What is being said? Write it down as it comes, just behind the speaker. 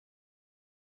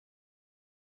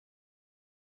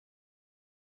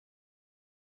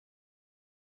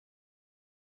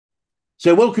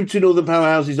So, welcome to Northern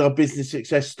Powerhouses, our business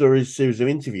success stories series of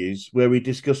interviews where we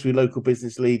discuss with local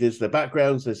business leaders their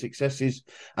backgrounds, their successes,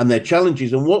 and their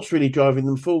challenges, and what's really driving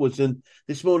them forwards. And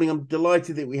this morning, I'm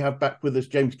delighted that we have back with us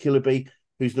James Killerby,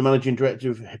 who's the managing director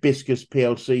of Hibiscus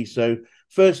Plc. So,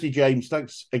 firstly, James,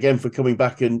 thanks again for coming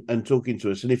back and talking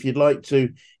to us. And if you'd like to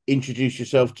introduce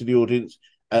yourself to the audience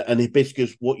and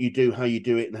Hibiscus, what you do, how you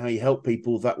do it, and how you help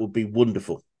people, that would be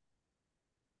wonderful.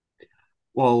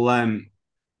 Well,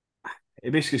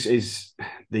 Hibiscus is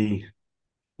the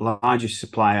largest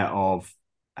supplier of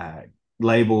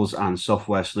labels and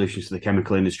software solutions to the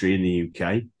chemical industry in the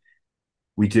UK.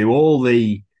 We do all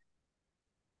the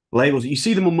labels. You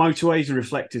see them on motorways, the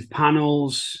reflective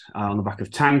panels on the back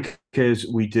of tankers.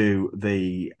 We do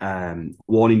the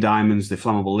warning diamonds, the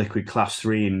flammable liquid class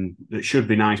 3 that should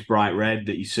be nice bright red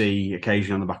that you see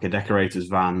occasionally on the back of decorators'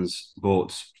 vans.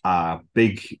 But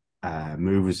big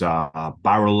movers are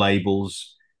barrel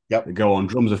labels. Yep. They go on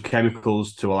drums of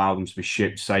chemicals to allow them to be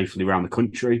shipped safely around the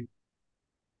country.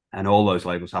 And all those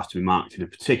labels have to be marked in a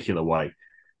particular way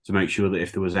to make sure that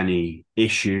if there was any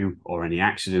issue or any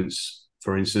accidents,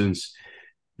 for instance,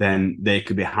 then they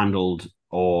could be handled,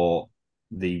 or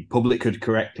the public could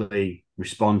correctly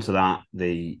respond to that.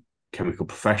 The chemical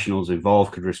professionals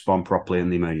involved could respond properly,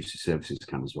 and the emergency services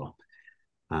can as well.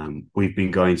 We've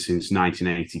been going since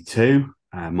 1982.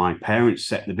 My parents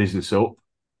set the business up.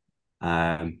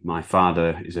 My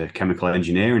father is a chemical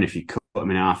engineer, and if you cut him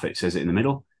in half, it says it in the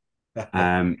middle.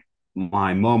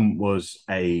 My mum was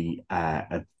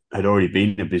had already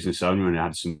been a business owner and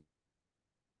had some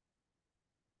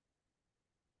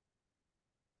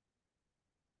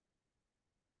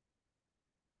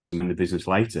in the business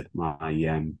later.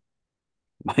 My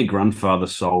grandfather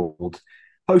sold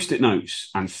post-it notes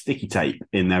and sticky tape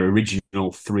in their original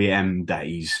 3M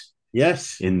days.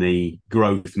 Yes. In the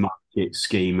growth market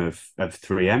scheme of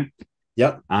 3M.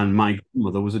 Yep. And my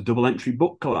grandmother was a double entry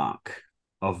book clerk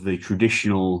of the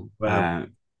traditional,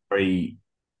 very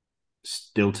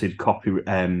stilted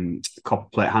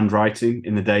copperplate handwriting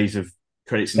in the days of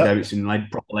credits and debits in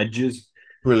proper ledgers.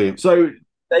 Brilliant. So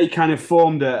they kind of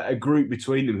formed a group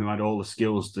between them who had all the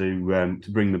skills to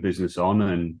bring the business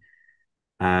on.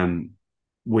 And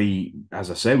we,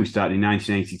 as I say, we started in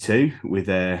 1982 with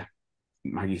a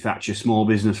Maggie Thatcher small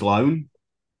business loan.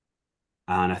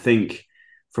 And I think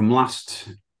from last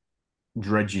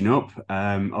dredging up,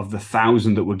 of the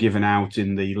 1,000 that were given out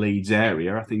in the Leeds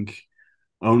area, I think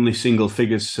only single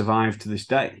figures survive to this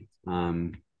day.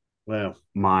 Wow.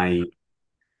 My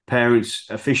parents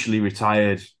officially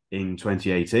retired in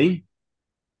 2018.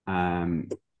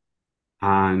 And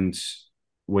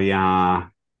we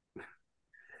are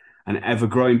an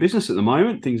ever-growing business at the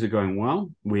moment. Things are going well.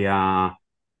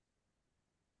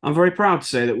 I'm very proud to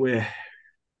say that we're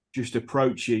just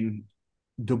approaching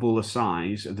double the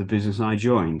size of the business I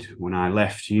joined when I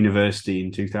left university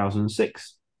in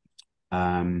 2006.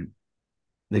 The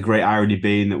great irony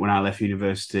being that when I left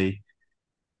university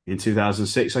in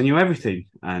 2006, I knew everything.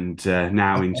 And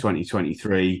now in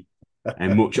 2023, a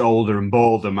much older and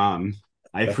bolder man,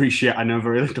 I appreciate I know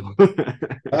very little.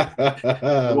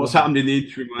 What's happened in the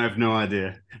interim, I have no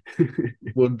idea.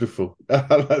 Wonderful.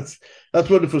 That's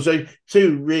wonderful. So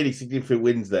two really significant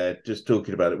wins there, just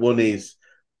talking about it. One is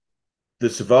the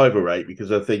survival rate,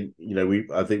 because I think we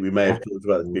may have talked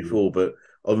about this before, but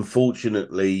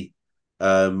unfortunately,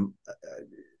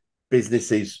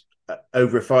 businesses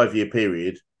over a 5-year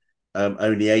period,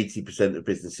 only 80% of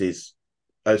businesses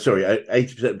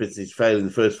 80% of businesses fail in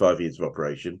the first 5 years of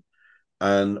operation.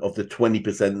 And of the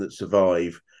 20% that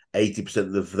survive,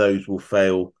 80% of those will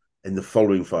fail in the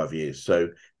following 5 years. So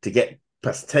to get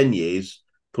past 10 years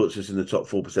puts us in the top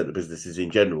 4% of businesses in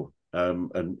general.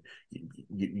 And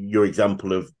your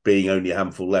example of being only a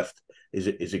handful left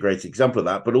is a great example of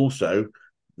that. But also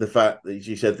the fact that, as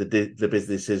you said, the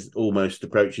business is almost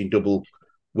approaching double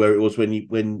where it was when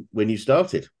you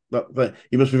started. But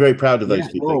you must be very proud of those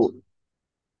two things.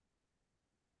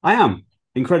 I am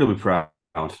incredibly proud.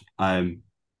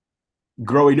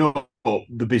 Growing up,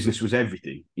 the business was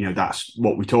everything. That's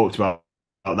what we talked about.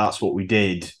 That's what we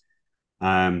did.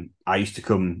 I used to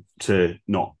come to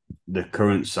not the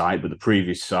current site, but the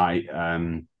previous site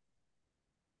on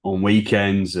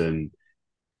weekends, and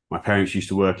my parents used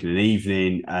to work in an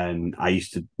evening, and we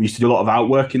used to do a lot of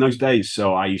outwork in those days.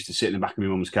 So I used to sit in the back of my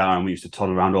mum's car, and we used to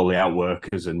toddle around all the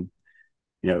outworkers and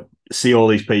see all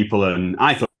these people, and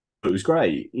I thought it was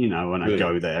great, and I'd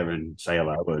go there and say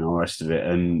hello and all the rest of it.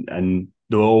 And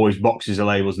there were always boxes of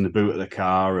labels in the boot of the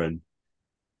car, and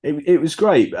it was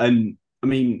great. And I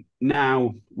mean,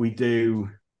 now we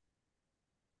do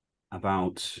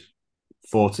about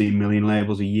 14 million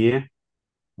labels a year.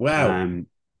 Wow. Um,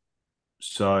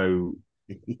 so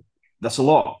that's a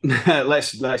lot.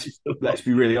 Let's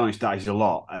be really honest. That is a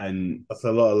lot, and That's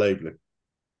a lot of labelling.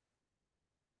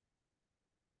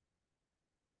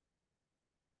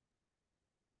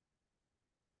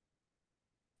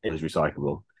 it is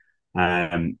recyclable.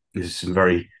 There's some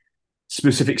very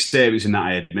specific statements in that,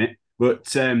 I admit,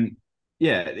 but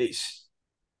yeah,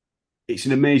 it's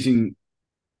an amazing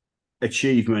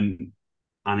achievement,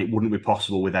 and it wouldn't be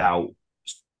possible without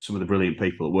some of the brilliant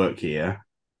people that work here.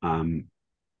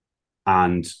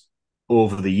 And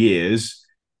over the years,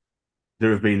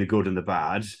 there have been the good and the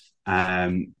bad,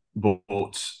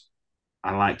 but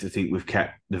I like to think we've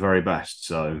kept the very best.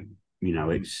 So, you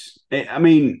know, I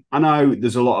mean, I know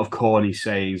there's a lot of corny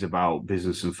sayings about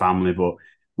business and family, but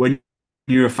when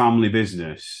you're a family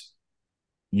business,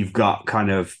 you've got kind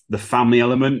of the family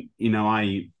element. You know,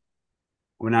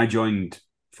 when I joined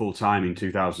full time in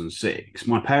 2006,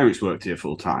 my parents worked here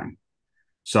full time.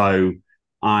 So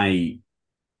I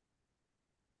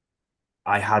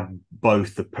I had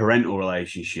both the parental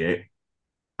relationship,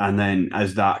 and then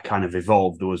as that kind of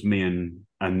evolved, there was me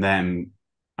and them,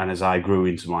 and as I grew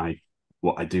into my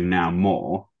what I do now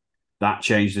more, that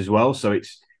changed as well. So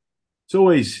it's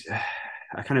always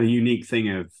a kind of a unique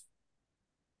thing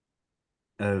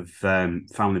of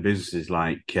family businesses.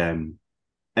 Like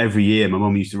every year, my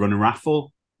mum used to run a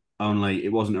raffle. Only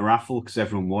it wasn't a raffle because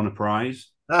everyone won a prize,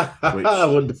 which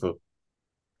Wonderful.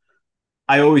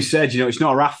 I always said, you know, it's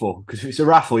not a raffle because if it's a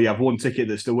raffle, you have one ticket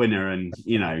that's the winner. And,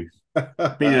 you know,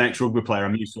 being an ex-rugby player,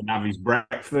 I'm used to having his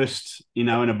breakfast, you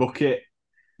know, in a bucket.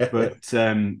 But,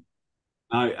 and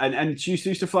she used to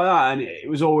do stuff like that. And it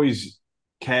was always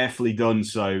carefully done.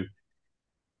 So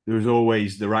there was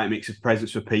always the right mix of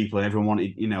presents for people, and everyone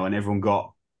wanted, you know, and everyone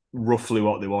got roughly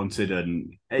what they wanted.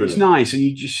 And it's Brilliant. nice. And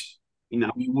you just, you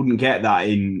know, you wouldn't get that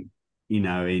in, you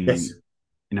know, Yes.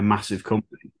 in a massive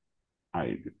company.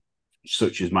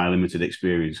 Such as my limited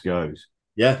experience goes.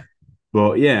 Yeah.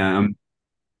 But yeah,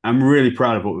 I'm really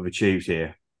proud of what we've achieved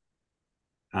here.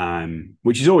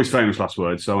 Which is always famous last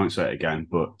words, so I won't say it again.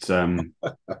 But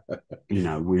you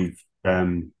know, we've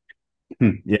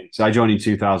yeah. So I joined in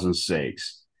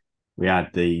 2006. We had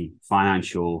the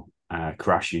financial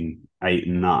crash in 8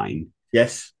 and 9,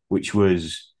 Yes. which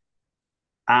was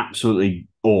absolutely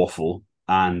awful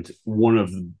and one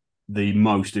of the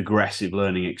most aggressive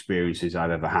learning experiences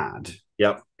I've ever had.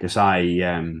 Yep. Because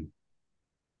I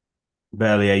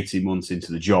barely 18 months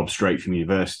into the job straight from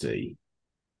university,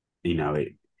 you know,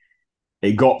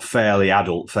 it got fairly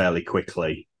adult fairly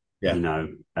quickly, Yeah. you know,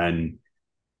 and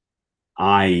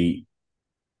I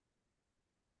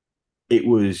it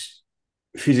was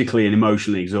physically and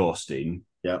emotionally exhausting.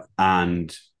 Yeah.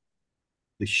 And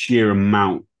the sheer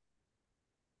amount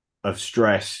of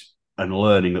stress and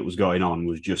learning that was going on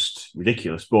was just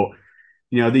ridiculous. But,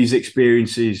 you know, these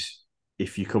experiences,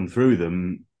 if you come through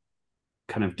them,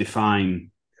 kind of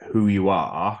define who you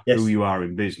Yes. are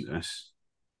in business.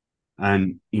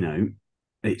 And, you know,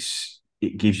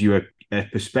 it gives you a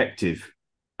perspective,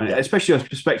 Yeah. especially a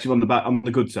perspective on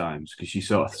the good times, because you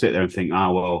sort of sit there and think,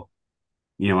 oh well,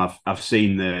 you know, I've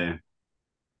seen the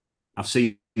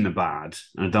bad,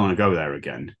 and I don't want to go there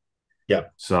again. Yeah.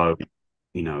 So,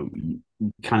 you know, you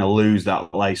kind of lose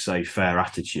that laissez-faire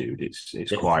attitude. It's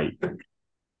Yes. quite, if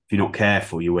you're not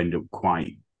careful, you end up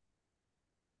quite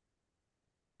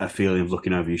a feeling of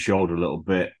looking over your shoulder a little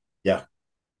bit. Yeah.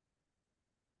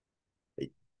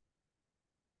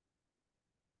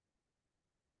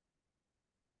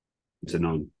 To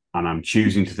none. And I'm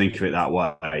choosing to think of it that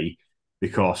way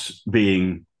because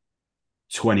being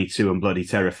 22 and bloody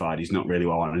terrified is not really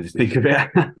what I wanted to think of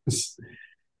it as,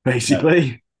 No.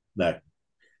 basically. No.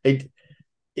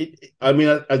 I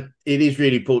mean, it is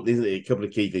really important, isn't it? A couple of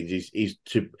key things is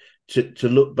to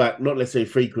look back, not necessarily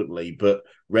frequently, but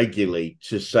regularly,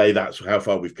 to say that's how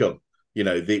far we've come. You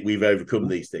know, we've overcome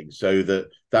these things, so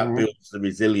that builds the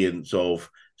resilience of.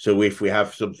 So if we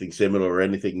have something similar or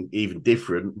anything even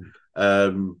different,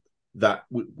 that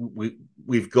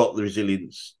we've got the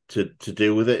resilience to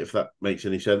deal with it. If that makes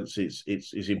any sense,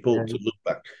 it's important to look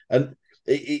back, and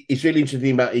it's really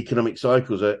interesting about economic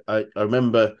cycles. I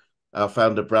remember our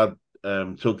founder Brad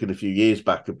talking a few years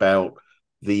back about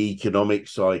the economic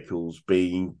cycles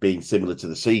being similar to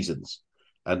the seasons,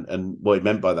 and what he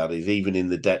meant by that is even in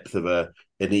the depth of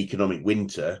an economic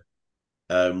winter,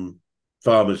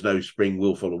 farmers know spring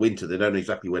will follow winter. They don't know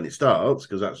exactly when it starts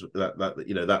because that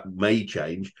you know that may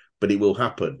change, but it will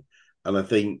happen. And I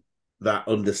think that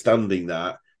understanding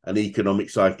that an economic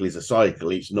cycle is a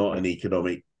cycle, it's not an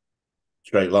economic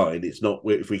straight line. It's not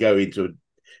if we go into a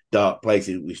dark place,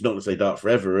 it's not to say dark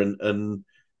forever. And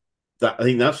that I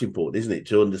think that's important, isn't it?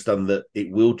 To understand that it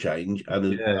will change,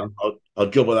 and Yeah. our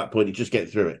job at that point is just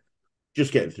getting through it,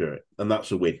 and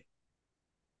that's a win.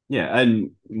 Yeah,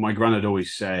 and my granddad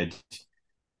always said,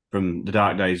 from the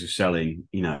dark days of selling,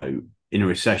 you know, in a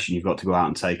recession, you've got to go out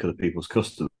and take other people's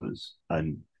customers.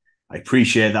 And I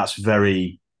appreciate that's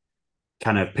very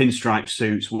kind of pinstripe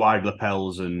suits, wide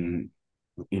lapels, and,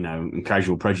 you know, and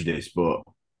casual prejudice, but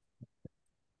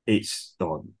it's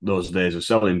those days of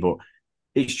selling. But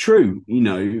it's true, you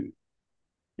know,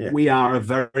 Yeah. we are a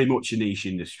very much a niche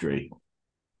industry.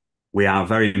 We are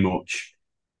very much,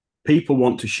 people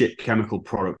want to ship chemical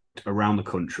product around the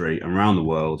country and around the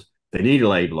world. They need a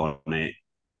label on it.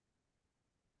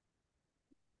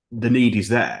 The need is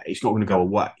there. It's not going to go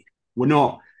away. We're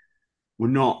not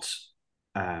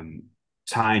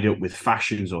tied up with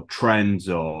fashions or trends,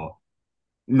 or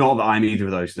not that I'm either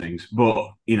of those things,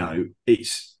 but you know,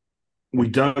 we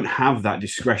don't have that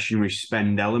discretionary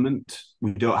spend element.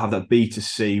 We don't have that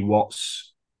B2C,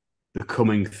 what's the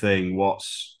coming thing,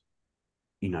 what's,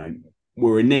 you know,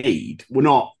 we're in need. We're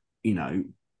not, you know,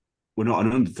 we're not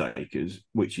an Undertakers,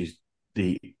 which is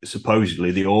the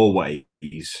supposedly the always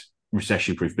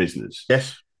recession-proof business.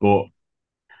 Yes. But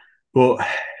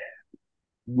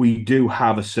we do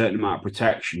have a certain amount of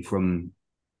protection from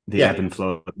the ebb and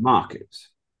flow of the markets.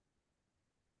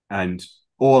 And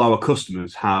all our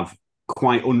customers have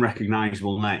quite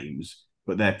unrecognizable names,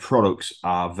 but their products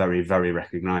are very, very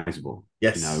recognizable.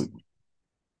 Yes. You know,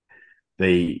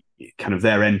 the kind of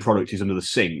their end product is under the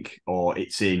sink, or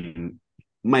it's in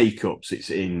makeups, it's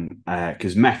in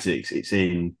cosmetics, it's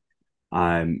in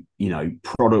you know,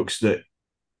 products that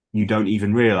you don't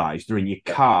even realize they're in your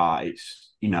car.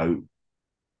 It's, you know,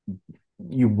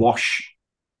 you wash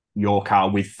your car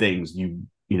with things, you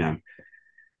know,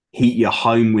 heat your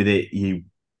home with it, you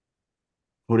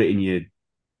put it in your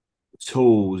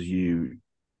tools, you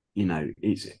know,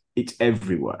 it's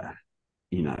everywhere,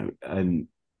 you know, and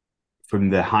from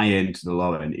the high end to the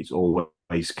low end, it's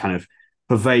always kind of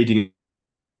pervading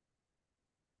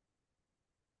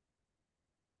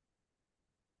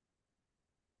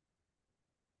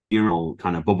all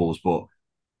kind of bubbles. But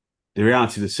the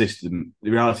reality of the system,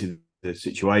 the reality of the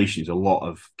situation is a lot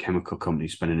of chemical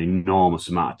companies spend an enormous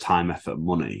amount of time, effort, and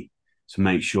money to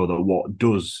make sure that what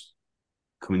does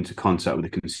come into contact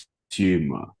with the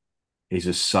consumer is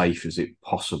as safe as it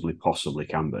possibly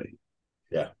can be.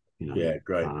 Yeah. You know, yeah,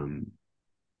 great.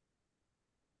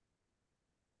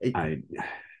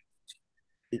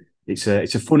 It's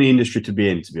a funny industry to be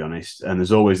in, to be honest. And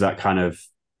there's always that kind of,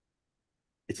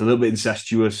 it's a little bit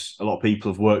incestuous. A lot of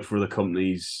people have worked for other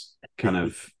companies, kind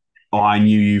of, oh, I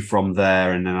knew you from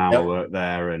there, and then I work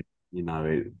there, and you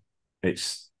know,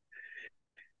 it's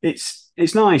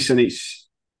nice, and it's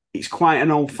quite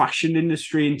an old-fashioned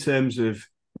industry in terms of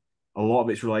a lot of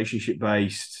it's relationship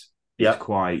based. It's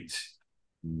quite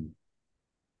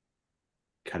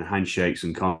kind of handshakes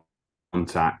and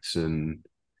contacts, and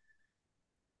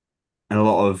a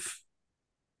lot of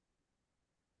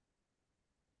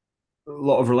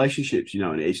relationships, you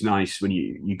know. And it's nice when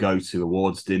you go to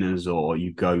awards dinners, or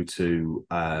you go to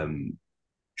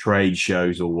trade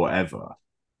shows or whatever,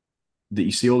 that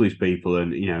you see all these people,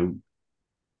 and you know,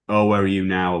 oh, where are you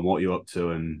now, and what are you up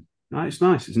to? And no, it's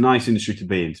nice. It's a nice industry to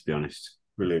be in, to be honest.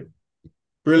 Brilliant.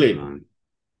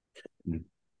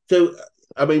 So,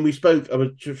 I mean, we spoke, I was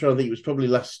trying to think, it was probably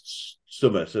last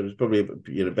summer, so it was probably,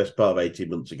 you know, best part of 18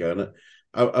 months ago.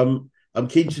 And I'm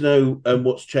keen to know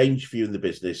what's changed for you in the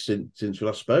business since we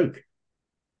last spoke.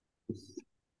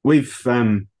 We've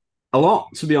a lot,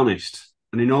 to be honest.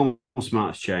 An enormous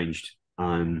amount has changed.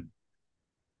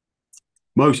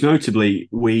 Most notably,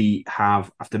 we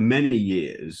have, after many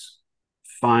years,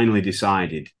 finally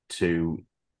decided to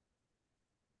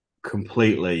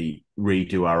completely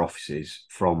redo our offices.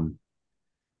 From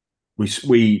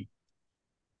we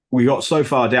got so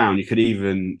far down, you could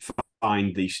even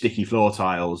find the sticky floor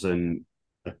tiles and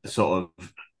the sort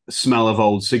of smell of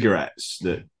old cigarettes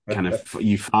that kind of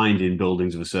you find in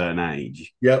buildings of a certain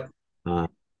age.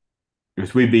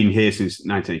 Because we've been here since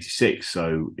 1986,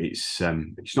 so it's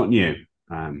not new.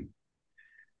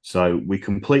 So we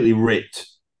completely ripped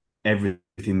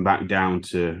everything back down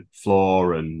to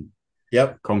floor and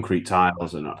concrete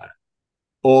tiles and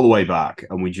all the way back,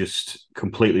 and we just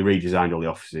completely redesigned all the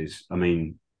offices. I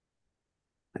mean,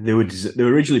 they were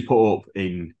originally put up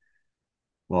in,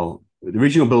 well, the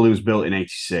original building was built in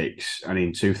 86, and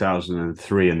in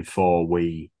 2003 and 4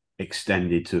 we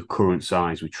extended to current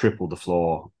size. We tripled the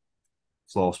floor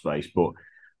space, but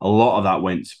a lot of that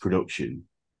went to production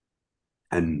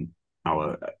and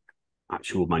our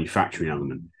actual manufacturing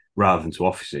element rather than to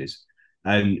offices.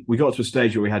 And we got to a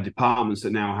stage where we had departments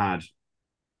that now had,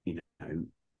 you know,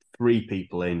 3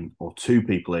 people in or 2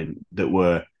 people in that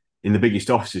were in the biggest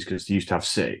offices because they used to have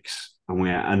 6.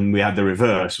 And we had the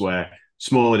reverse where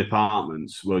smaller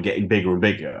departments were getting bigger and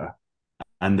bigger,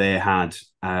 and they had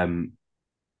the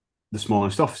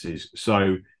smallest offices.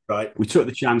 So Right. we took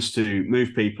the chance to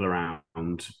move people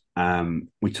around.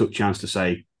 We took chance to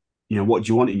say, you know, what do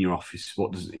you want in your office?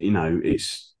 What does, you know,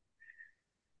 it's,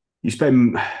 you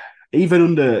spend, even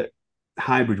under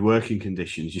hybrid working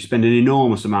conditions, you spend an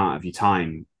enormous amount of your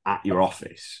time at your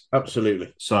office.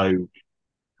 Absolutely. So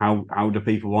how do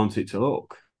people want it to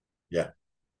look? Yeah.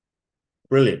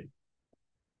 Brilliant.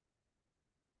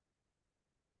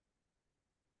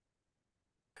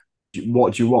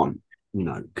 What do you want? You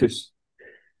know, because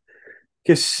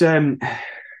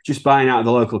just buying out of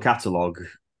the local catalogue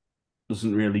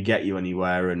doesn't really get you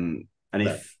anywhere. And No.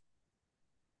 if,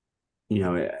 you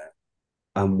know,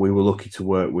 and we were lucky to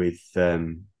work with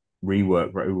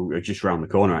Rework, who are just around the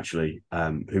corner actually,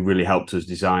 who really helped us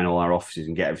design all our offices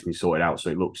and get everything sorted out so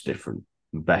it looks different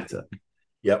and better.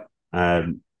 Yep.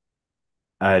 And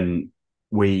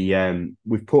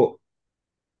we've put,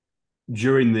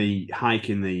 during the hike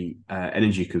in the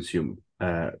energy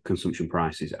consumption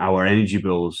prices, our energy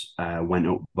bills went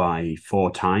up by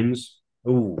 4 times.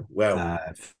 Oh, wow.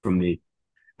 From the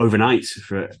overnight,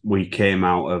 we came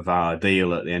out of our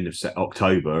deal at the end of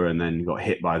October and then got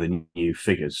hit by the new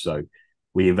figures. So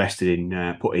we invested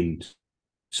in putting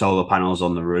solar panels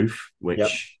on the roof, which, Yep.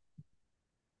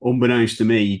 unbeknownst to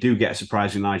me, you do get a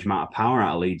surprisingly large amount of power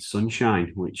out of Leeds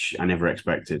sunshine, which I never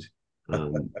expected.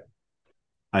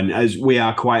 And as we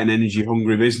are quite an energy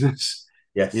hungry business,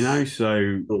 Yes. you know, so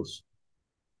Of course.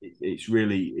 it's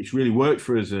really worked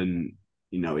for us, and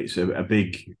you know, it's a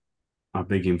big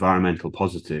environmental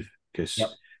positive because Yep.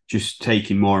 just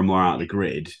taking more and more out of the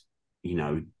grid, you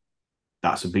know,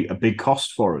 that's a big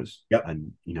cost for us. Yep.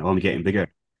 And you know, only getting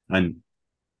bigger. And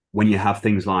when you have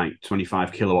things like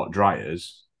 25 kilowatt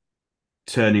dryers,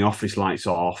 turning office lights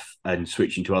off and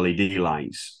switching to LED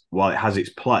lights, while it has its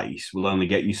place, will only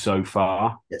get you so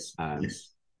far. Yes.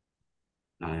 Yes.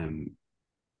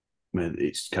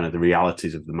 It's kind of the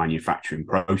realities of the manufacturing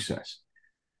process.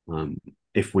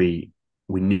 If we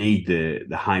need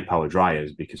the high power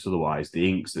dryers, because otherwise the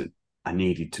inks that are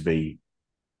needed to be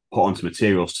put onto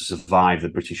materials to survive the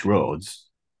British roads,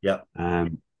 Yep.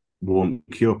 won't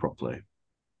cure properly.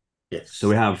 Yes. So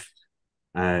we have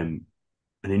an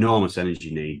enormous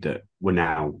energy need that we're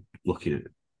now looking at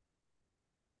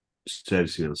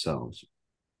servicing ourselves.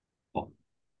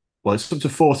 Well, it's up to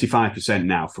 45%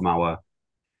 now from our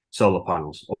solar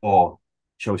panels, or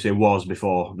shall we say, was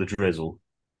before the drizzle.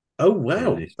 Oh,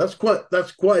 wow. That's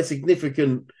quite a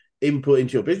significant input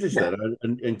into your business, Yeah.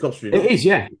 then, and cost reduction. It is,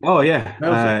 yeah. Oh, yeah.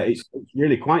 It's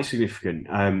really quite significant.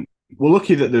 We're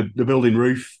lucky that the building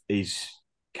roof is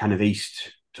kind of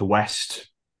east to west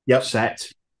set,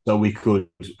 so we could,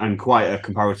 and quite a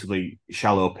comparatively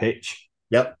shallow pitch.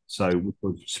 Yep. So we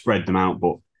could spread them out,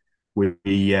 but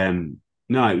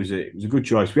no, it was a good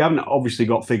choice. We haven't obviously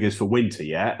got figures for winter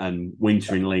yet, and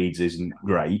winter in Leeds isn't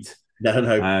great.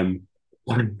 No.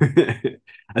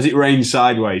 As it rains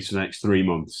sideways for the next 3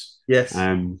 months. Yes.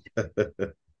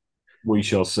 We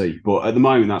shall see. But at the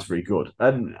moment, that's very good.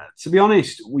 And to be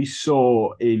honest, we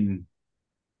saw in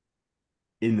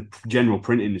the general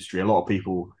print industry a lot of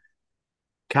people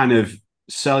kind of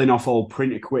selling off old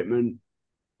print equipment.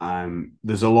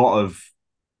 There's a lot of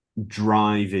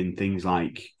drive in things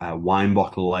like wine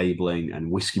bottle labeling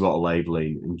and whiskey bottle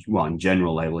labeling, and in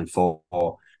general labeling for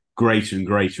greater and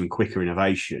greater and quicker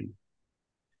innovation,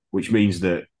 which means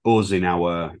that us, in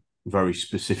our very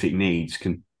specific needs,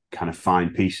 can kind of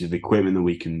find pieces of equipment that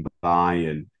we can buy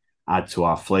and add to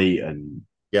our fleet and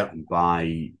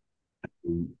buy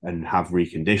and have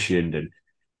reconditioned, and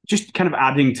just kind of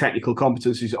adding technical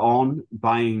competencies on,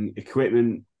 buying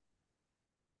equipment.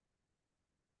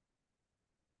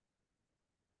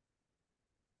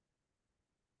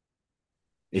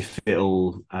 If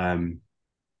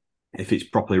it's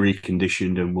properly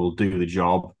reconditioned and will do the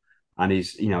job, and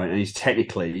he's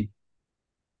technically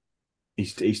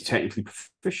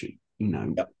proficient. You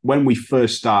know, when we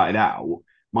first started out,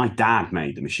 my dad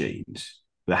made the machines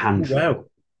with a hand drill. Wow.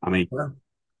 I mean,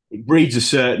 it breeds a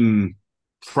certain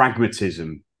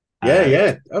pragmatism.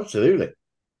 Yeah, absolutely.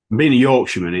 Being a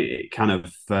Yorkshireman, it kind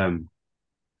of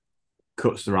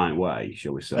cuts the right way,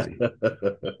 shall we say?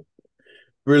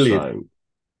 Brilliant.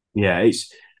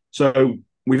 So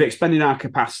we've expanded our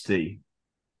capacity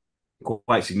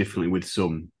quite significantly with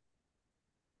some,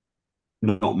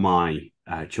 not my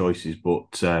choices,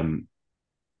 but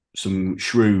some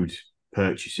shrewd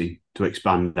purchasing to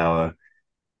expand our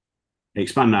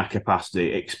expand our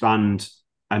capacity, expand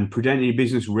and prevent any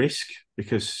business risk,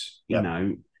 because Yeah.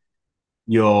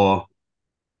 you're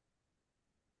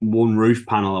one roof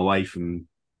panel away from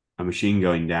a machine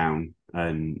going down,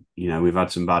 and we've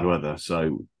had some bad weather.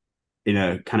 So in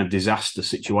a kind of disaster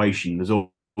situation, there's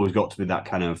always got to be that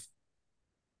kind of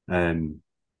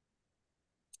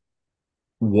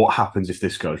what happens if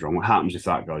this goes wrong? What happens if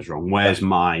that goes wrong? Where's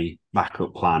my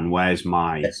backup plan? Where's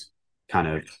my kind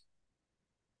of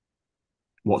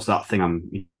what's that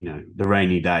thing the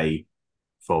rainy day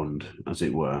fund, as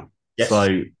it were. Yes.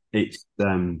 So it's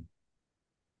meant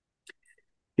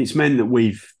that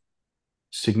we've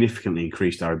significantly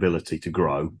increased our ability to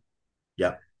grow.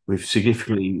 Yeah. We've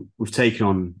taken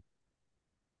on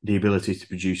the ability to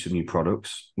produce some new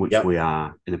products, which we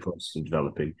are in the process of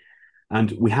developing.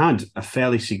 And we had a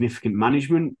fairly significant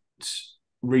management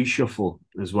reshuffle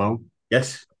as well.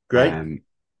 Yes, great.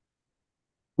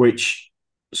 Which,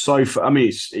 it's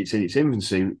in its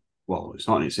infancy. Well, it's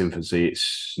not in its infancy.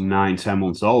 It's 9-10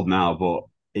 months old now, but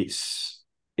it's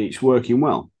working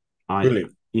well.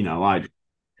 Brilliant. I'd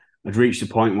reached a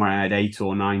point where I had 8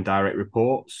 or 9 direct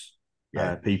reports,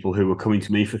 people who were coming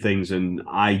to me for things, and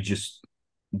I just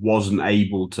wasn't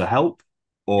able to help,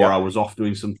 or I was off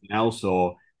doing something else,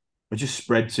 or I just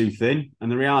spread too thin. And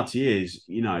the reality is,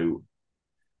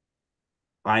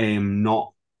 I am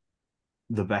not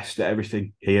the best at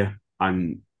everything here,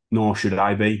 nor should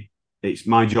I be. It's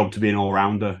my job to be an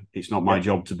all-rounder. It's not my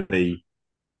job to be,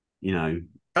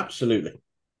 absolutely,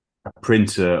 a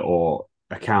printer or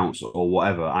accounts or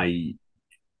whatever.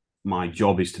 My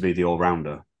job is to be the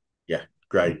all-rounder. Yeah,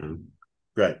 great.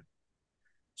 Great.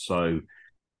 So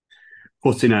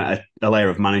putting a layer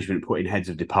of management, putting heads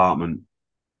of department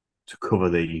to cover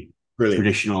the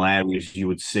traditional areas you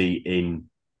would see in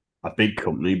a big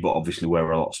company, but obviously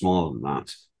we're a lot smaller than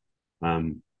that.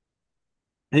 And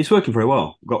it's working very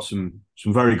well. We've got some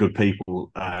very good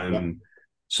people,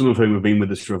 some of whom have been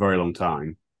with us for a very long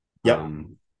time.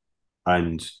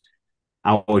 And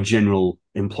our general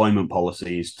employment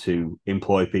policy is to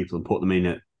employ people and put them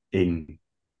in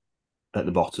at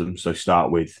the bottom. So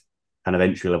start with kind of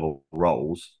entry level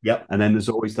roles. And then there's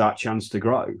always that chance to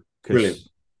grow. Because,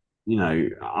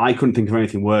 I couldn't think of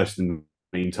anything worse than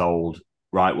being told,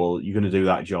 right, well, you're going to do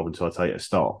that job until I tell you to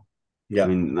stop. I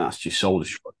mean, that's just soul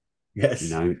destroying. Yes.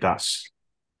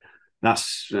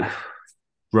 That's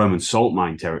Roman salt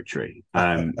mine territory.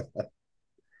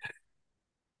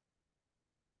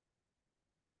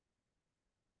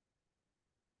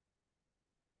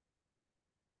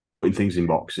 Putting things in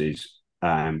boxes.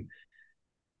 I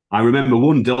remember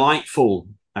one delightful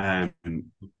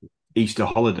Easter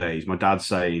holidays, my dad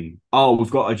saying, "Oh,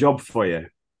 we've got a job for you.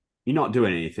 You're not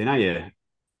doing anything, are you?"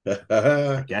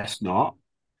 I guess not.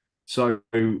 So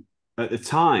at the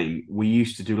time, we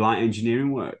used to do light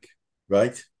engineering work.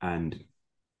 Right. And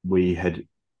my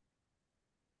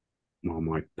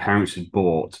parents had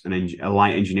bought a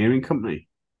light engineering company.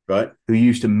 Right. Who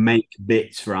used to make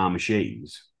bits for our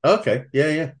machines. Okay.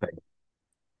 Yeah.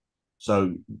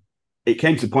 So it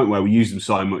came to the point where we used them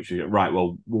so much. We go, right,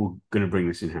 well, we're going to bring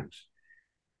this in-house.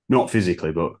 Not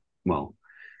physically, but,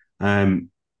 and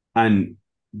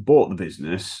bought the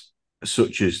business,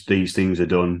 such as these things are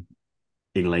done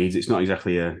in Leeds. It's not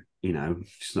exactly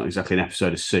it's not exactly an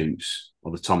episode of Suits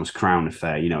or the Thomas Crown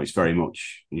affair. It's very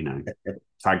much,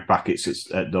 tag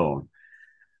packets at dawn.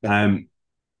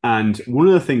 And one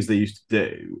of the things they used to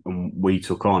do, and we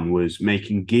took on, was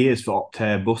making gears for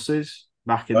Optare buses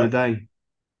back in the day.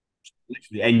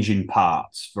 Literally engine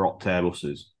parts for Optare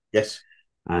buses. Yes.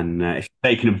 And if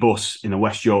you're taking a bus in the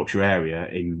West Yorkshire area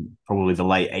in probably the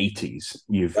late 80s,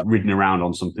 you've ridden around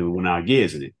on something with 1 hour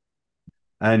gears in it.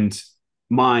 And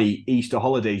my Easter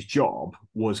holidays job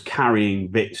was carrying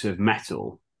bits of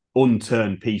metal,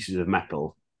 unturned pieces of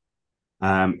metal,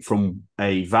 from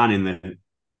a van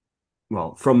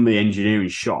from the engineering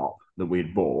shop that we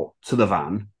had bought to the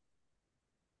van,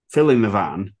 filling the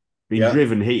van, being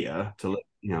driven here to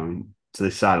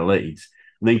this side of Leeds,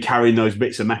 and then carrying those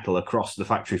bits of metal across the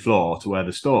factory floor to where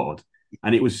they're stored.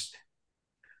 And it was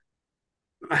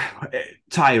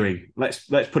tiring. Let's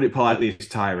put it politely, it's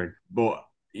tiring. But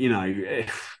and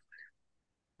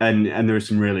there are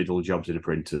some really dull jobs in the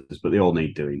printers, but they all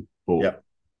need doing. But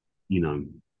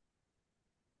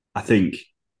I think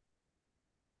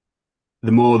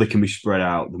the more they can be spread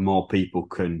out, the more people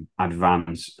can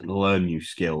advance and learn new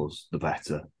skills, the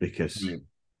better. Because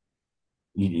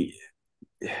you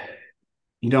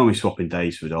don't be swapping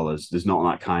days for dollars. There's not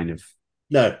that kind of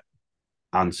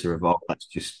answer of, let's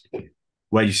just,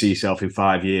 where do you see yourself in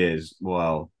 5 years?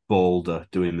 Well, Boulder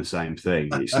doing the same thing.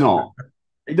 It's not.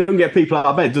 it doesn't get people out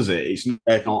of bed, does it? It's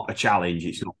Uh, not a challenge.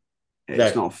 It's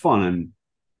no, not fun.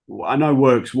 And I know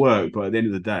work's work, but at the end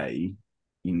of the day,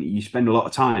 you spend a lot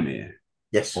of time here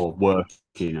yes, or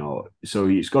working, or so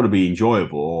it's got to be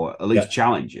enjoyable or at yeah, least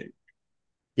challenging.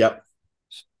 yeah,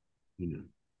 You know,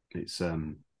 it's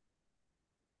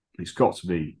it's got to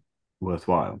be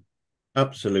worthwhile.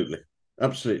 absolutely,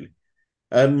 absolutely.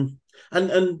 Um,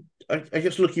 and I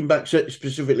guess looking back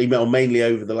specifically, or mainly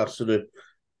over the last sort of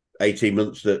 18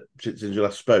 months that since you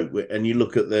last spoke, and you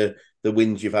look at the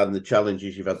wins you've had and the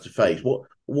challenges you've had to face,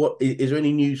 what is there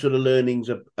any new sort of learnings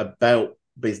about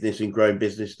business and growing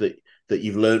business that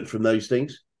you've learned from those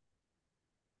things?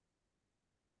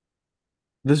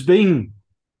 There's been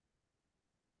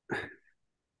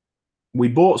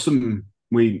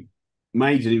we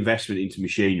made an investment into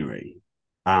machinery,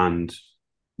 and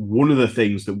one of the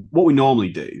things that what we normally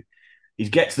do is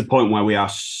get to the point where we are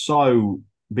so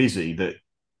busy that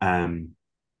um,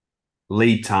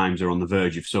 lead times are on the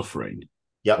verge of suffering,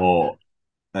 Yep, or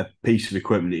a piece of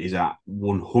equipment is at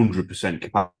 100%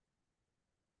 capacity.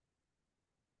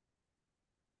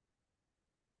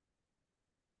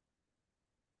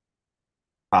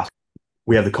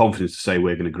 We have the confidence to say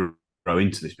we're going to grow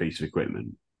into this piece of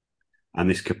equipment, and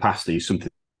this capacity is something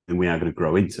we are going to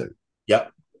grow into.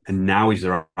 yep, And now is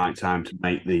the right time to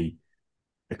make the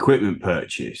equipment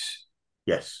purchase,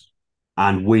 yes,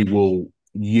 and we will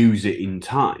use it in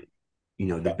time.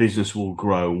 The yep, business will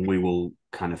grow and we will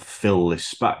kind of fill this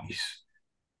space.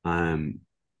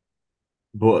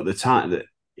 But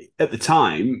at the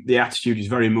time, the attitude is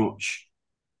very much,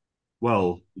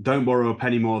 well, don't borrow a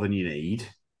penny more than you need.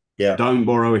 yeah, Don't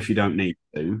borrow if you don't need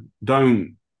to.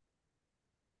 Don't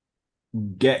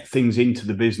get things into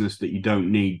the business that you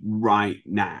don't need right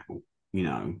now.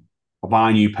 I'll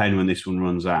buy a new pen when this one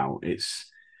runs out. It's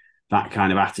that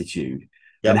kind of attitude.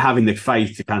 And yep, having the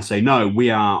faith to kind of say, no,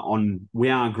 we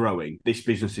are growing. This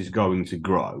business is going to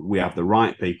grow. We have the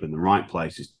right people in the right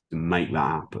places to make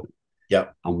that happen.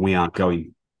 yep, And we're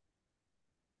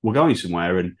going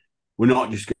somewhere, and we're not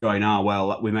just going,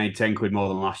 well, we made 10 quid more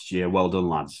than last year. Well done,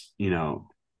 lads.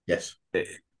 yes,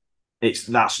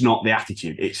 That's not the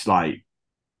attitude. It's like,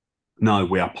 no,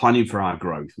 we are planning for our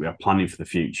growth. We are planning for the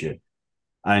future.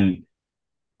 And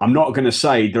I'm not going to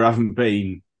say there haven't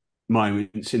been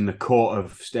moments in the court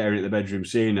of staring at the bedroom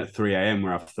ceiling at 3 a.m.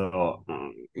 where I've thought,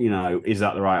 is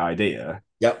that the right idea?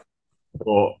 yep,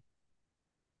 But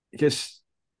because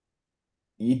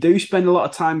you do spend a lot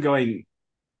of time going,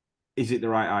 is it the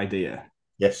right idea?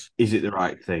 yes, Is it the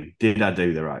right thing? Did I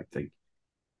do the right thing?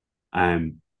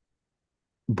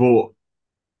 But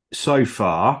so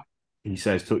far, he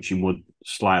says, touching wood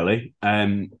slightly,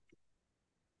 it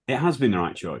has been the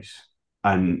right choice.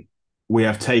 And we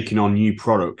have taken on new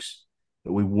products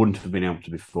that we wouldn't have been able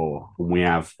to before. And we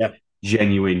have yep,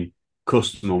 genuine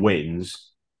customer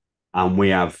wins, and we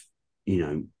have,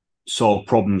 solved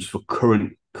problems for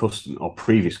current customer or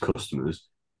previous customers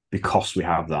because we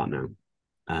have that now.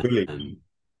 brilliant. And,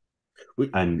 We,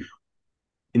 and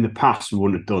in the past, we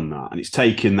wouldn't have done that. And it's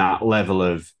taken that level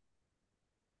of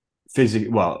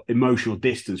emotional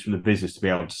distance from the business to be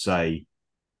able to say,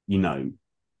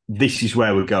 this is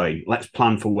where we're going. Let's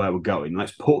plan for where we're going.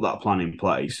 Let's put that plan in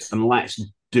place and let's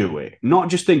do it. Not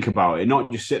just think about it,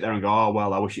 not just sit there and go, oh,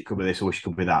 well, I wish it could be this, I wish it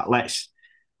could be that. Let's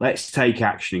take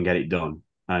action and get it done.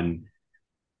 And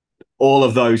all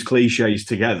of those cliches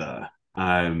together,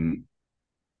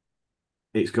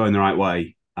 it's going the right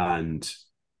way. And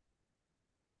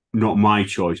not my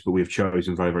choice, but we've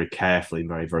chosen very, very carefully and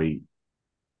very, very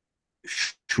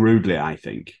shrewdly, I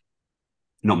think.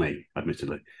 Not me,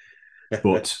 admittedly,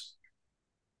 but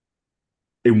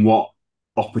in what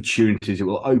opportunities it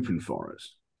will open for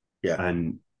us. yeah,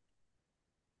 And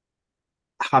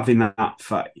having that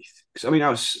faith. Because I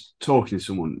was talking to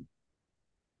someone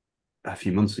a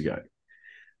few months ago.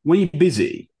 When you're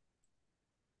busy,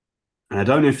 and I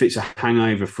don't know if it's a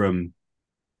hangover from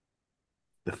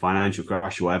the financial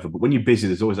crash or whatever, but when you're busy,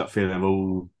 there's always that feeling of,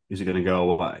 oh, is it going to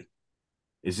go away?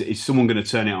 Is someone going to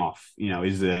turn it off?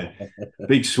 Is there a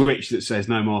big switch that says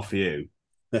no more for you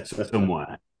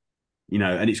somewhere?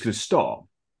 And it's going to stop.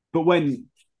 But when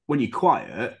you're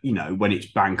quiet, when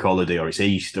it's bank holiday or it's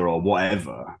Easter or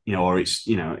whatever, or it's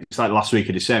like last week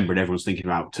of December and everyone's thinking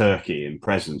about turkey and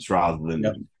presents rather than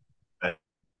yep,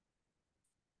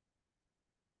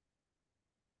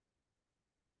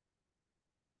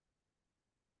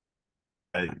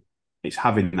 it's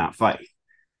having that faith.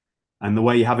 And the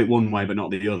way you have it one way but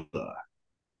not the other,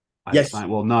 it's yes. like,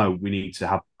 well, no, we need to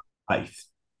have faith.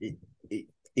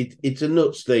 It's a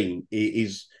nuts thing. It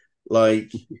is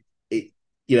like it.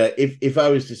 If I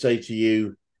was to say to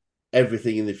you,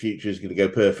 everything in the future is going to go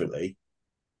perfectly,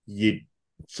 you'd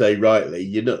say rightly,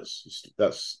 you're nuts.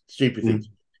 That's stupid things.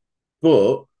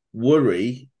 But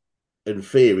worry and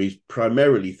fear is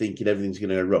primarily thinking everything's going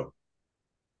to go wrong.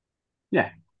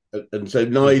 Yeah. And so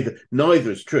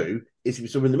neither is true. It's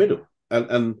somewhere in the middle.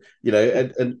 And you know,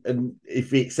 and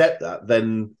if we accept that,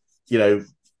 then you know.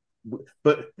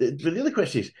 But the other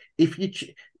question is, if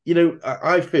you know,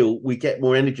 I feel we get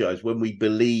more energized when we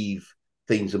believe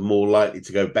things are more likely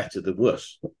to go better than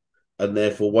worse, and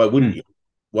therefore, why wouldn't you?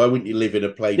 Why wouldn't you live in a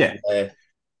place where,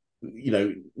 you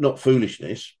know, not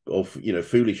foolishness or, you know,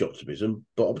 foolish optimism,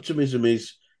 but optimism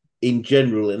is in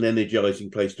general an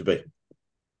energizing place to be.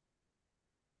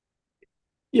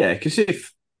 Yeah, because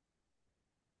if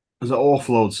there's an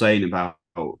awful old saying about,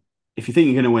 if you think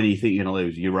you're going to win and you think you're going to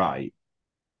lose, you're right.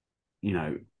 You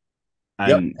know,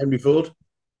 and Henry Ford.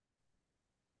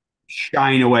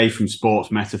 Shying away from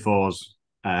sports metaphors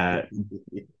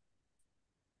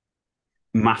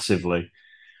massively.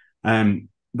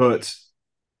 But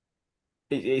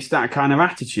it's that kind of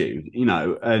attitude, you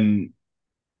know, and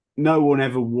no one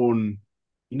ever won.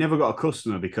 You never got a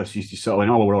customer because you sort of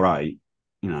went, oh, we're all right,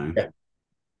 you know. Yeah.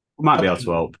 We might be able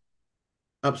to help.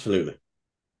 Absolutely.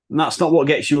 And that's not what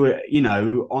gets you, you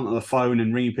know, onto the phone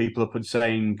and ringing people up and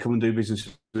saying, come and do business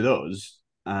with us.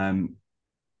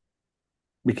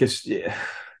 Because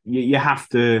you have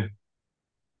to,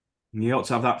 you ought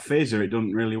to have that fizz or it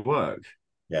doesn't really work.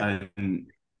 Yeah. And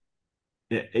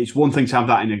it's one thing to have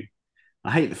that in a,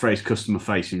 I hate the phrase customer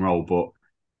facing role, but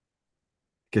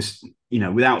because, you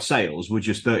know, without sales, we're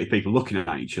just 30 people looking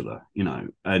at each other, you know,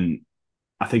 and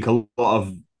I think a lot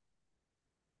of,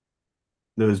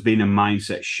 there's been a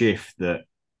mindset shift that,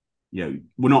 you know,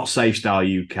 we're not Safe Style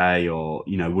UK or,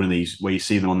 you know, one of these where you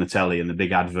see them on the telly and the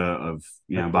big advert of,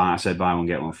 you know, buy one,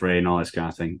 get one free and all this kind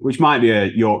of thing, which might be a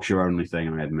Yorkshire only thing,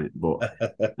 I admit. But,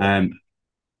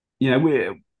 you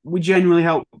know, we genuinely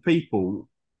help people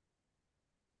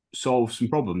solve some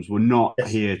problems. We're not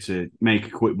here to make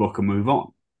a quick buck and move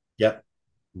on. Yeah.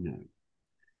 You know,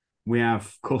 we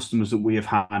have customers that we have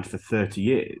had for 30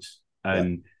 years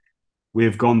and we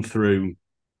have gone through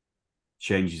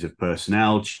changes of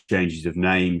personnel, changes of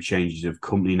name, changes of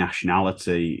company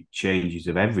nationality, changes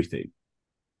of everything.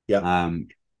 Yeah.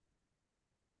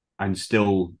 And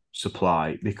still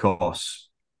supply because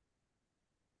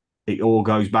it all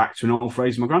goes back to an old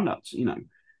phrase of my granddad's, you know,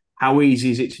 how easy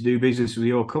is it to do business with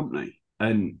your company?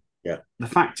 And the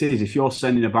fact is, if you're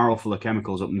sending a barrel full of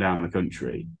chemicals up and down the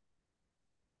country,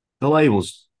 the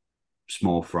label's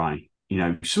small fry. You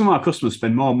know, some of our customers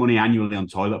spend more money annually on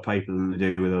toilet paper than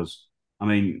they do with us. I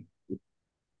mean,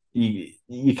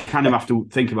 you kind of have to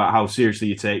think about how seriously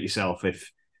you take yourself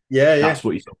if that's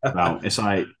what you're talking about. It's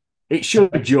like, it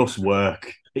should just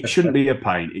work. It shouldn't be a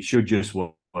pain. It should just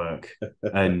work.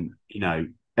 And, you know,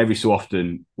 every so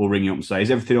often we'll ring you up and say,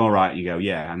 is everything all right? And you go,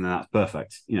 yeah. And then that's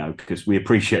perfect, you know, because we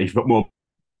appreciate you've got more.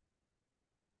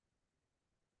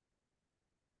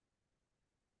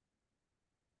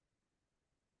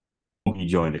 You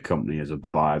joined a company as a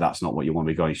buyer. That's not what you want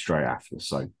to be going straight after.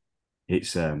 So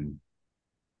it's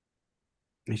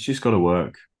just got to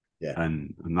work. Yeah.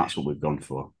 And that's what we've gone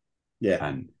for. Yeah.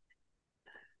 And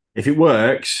if it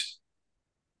works,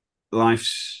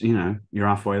 life's, you know, you're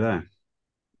halfway there.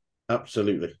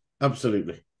 Absolutely.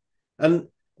 Absolutely. And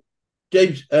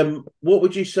James, what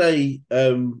would you say,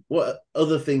 what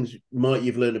other things might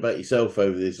you've learned about yourself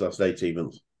over these last 18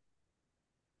 months?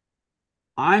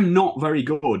 I'm not very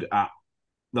good at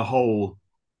the whole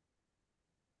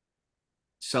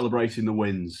celebrating the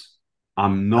wins.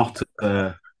 I'm not,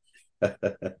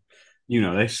 you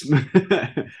know this.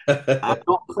 I'm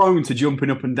not prone to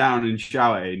jumping up and down and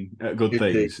shouting at good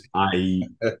things. I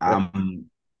am.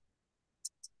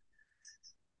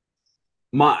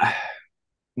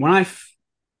 When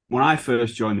I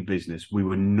first joined the business, we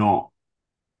were not.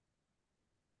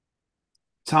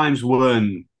 Times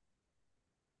weren't,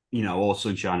 you know, all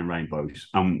sunshine and rainbows.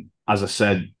 As I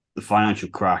said, the financial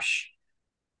crash.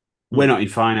 We're not in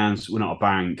finance, we're not a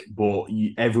bank, but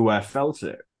everywhere felt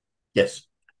it. Yes.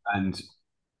 And,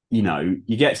 you know,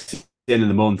 you get to the end of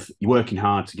the month, you're working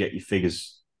hard to get your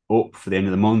figures up for the end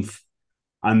of the month.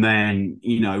 And then,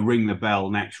 you know, ring the bell,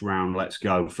 next round, let's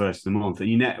go, first of the month.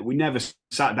 And we never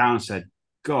sat down and said,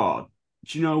 God,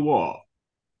 do you know what?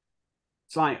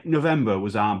 It's like November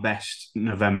was our best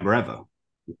November ever.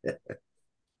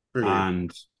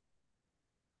 And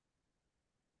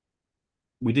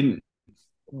we didn't,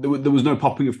 there was no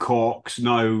popping of corks,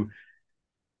 no,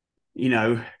 you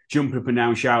know, jumping up and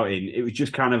down shouting. It was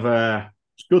just kind of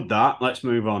it's good that, let's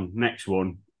move on. Next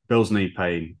one, bills need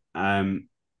paying. And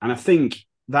I think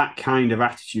that kind of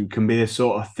attitude can be a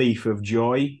sort of thief of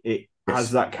joy. It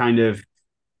has that kind of.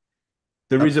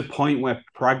 There is a point where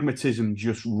pragmatism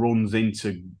just runs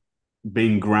into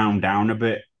being ground down a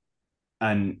bit,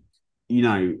 and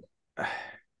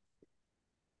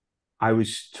I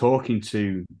was talking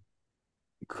to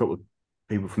a couple of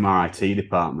people from our IT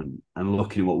department and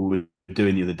looking at what we were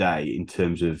doing the other day in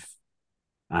terms of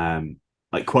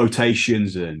like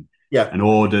quotations and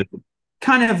orders,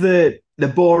 kind of the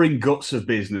boring guts of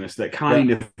business that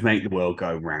kind of make the world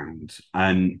go round.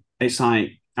 And it's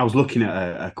like I was looking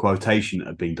at a quotation that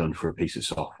had been done for a piece of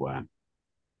software,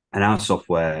 and our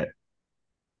software,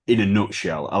 in a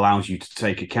nutshell, allows you to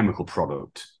take a chemical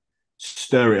product,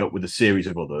 stir it up with a series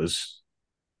of others.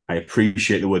 I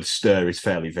appreciate the word stir is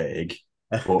fairly vague,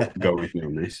 but go with me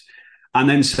on this. And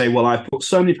then say, well, I've put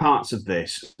so many parts of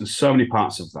this and so many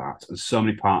parts of that and so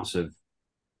many parts of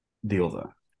the other.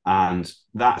 And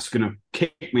that's going to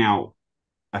kick me out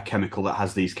a chemical that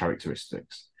has these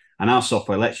characteristics. And our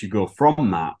software lets you go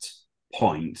from that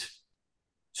point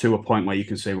to a point where you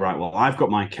can say, right, well, I've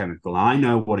got my chemical. I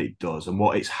know what it does and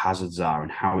what its hazards are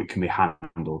and how it can be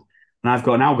handled. And I've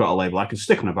got a label I can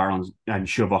stick on a barrel and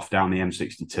shove off down the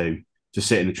M62 to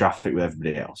sit in the traffic with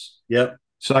everybody else. Yep.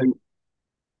 So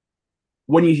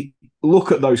when you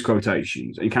look at those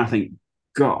quotations, you kind of think,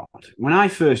 God, when I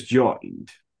first joined,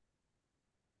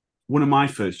 one of my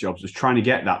first jobs was trying to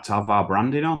get that to have our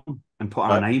branding on and put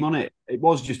our name on it. It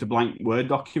was just a blank Word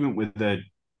document with it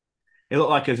looked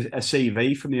like a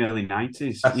CV from the early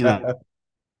 90s,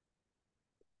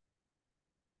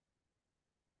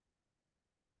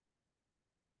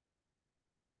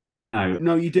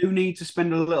 No, you do need to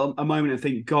spend a moment and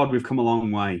think, God, we've come a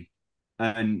long way.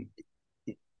 And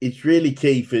it's really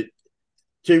key for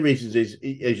two reasons. Is,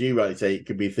 as you rightly say, it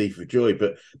can be a thief of joy,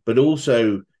 but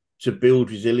also to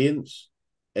build resilience.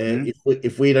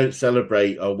 If we don't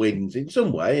celebrate our wins in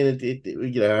some way, and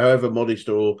however modest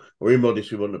or immodest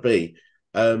we want to be,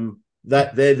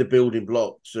 that they're the building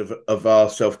blocks of our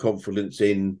self-confidence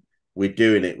in we're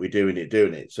doing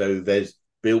it. So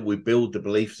we build the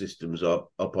belief systems up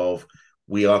of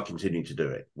we are continuing to do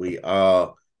it. We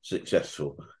are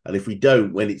successful. And if we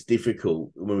don't, when it's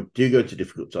difficult, when we do go into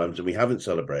difficult times and we haven't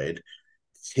celebrated,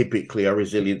 typically our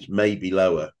resilience may be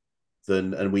lower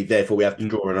and we have to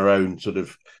draw on our own sort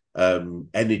of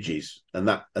energies, and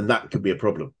that could be a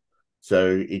problem.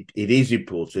 So it is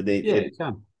important. It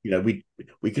can.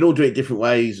 We can all do it different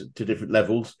ways to different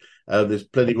levels. There's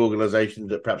plenty of organisations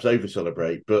that perhaps over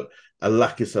celebrate, but a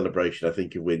lack of celebration, I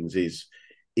think, of wins is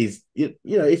it's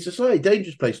a slightly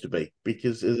dangerous place to be,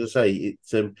 because, as I say,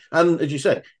 it's and as you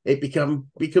say, it become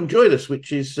joyless,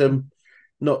 which is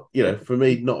not, for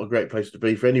me, not a great place to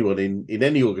be for anyone in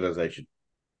any organisation.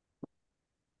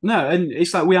 No, and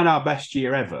it's like we had our best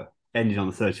year ever, ending on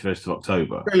the 31st of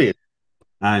October. Brilliant.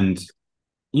 And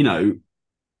you've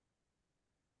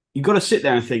got to sit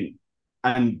there and think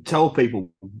and tell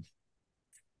people,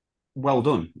 well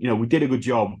done. We did a good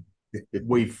job.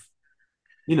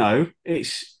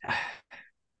 It's,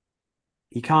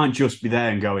 you can't just be there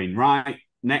and going, right,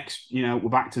 next, we're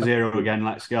back to zero again,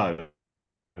 let's go.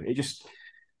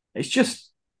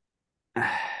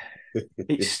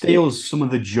 It steals some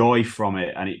of the joy from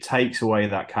it, and it takes away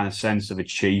that kind of sense of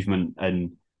achievement.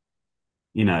 And,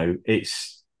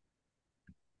 it's.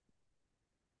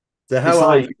 So how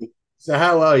are you going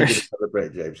to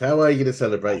celebrate, James? How are you going to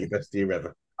celebrate your best year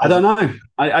ever? I don't know.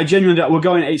 I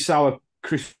genuinely, it's our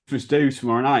Christmas do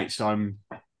tomorrow night. So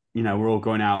we're all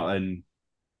going out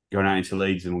into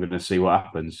Leeds, and we're going to see what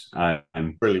happens.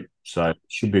 Brilliant. So it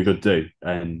should be a good do.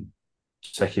 And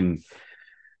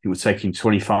we're taking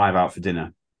 25 out for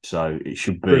dinner. So it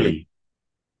should be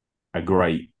a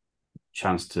great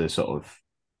chance to sort of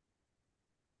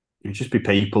just be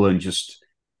people and just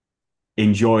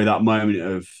enjoy that moment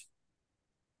of,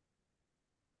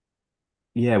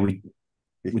 we've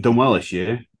done well this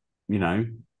year,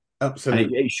 Absolutely.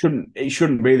 And it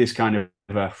shouldn't be this kind of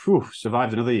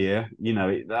survived another year,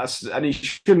 it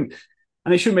shouldn't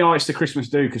be, oh, it's the Christmas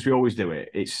do because we always do it.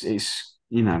 It's let's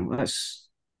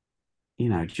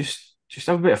just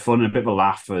have a bit of fun and a bit of a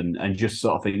laugh and just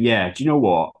sort of think, do you know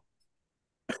what?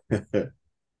 That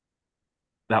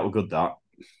was good, that.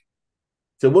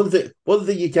 So one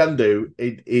thing you can do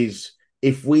is,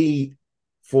 if we,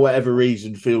 for whatever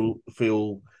reason,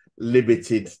 feel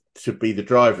limited to be the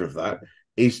driver of that,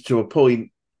 is to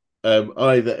appoint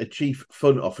either a chief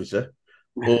fun officer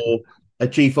or a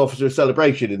chief officer of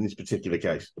celebration. In this particular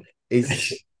case,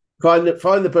 is find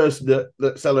the person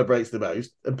that celebrates the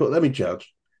most and put them in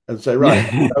charge and say,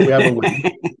 right, we have a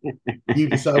win. You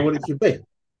decide what it should be.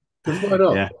 Because why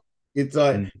not? Yeah. It's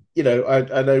like, And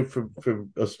I know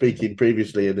from us speaking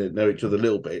previously and know each other a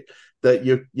little bit that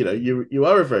you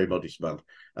are a very modest man,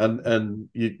 and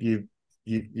you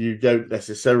don't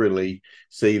necessarily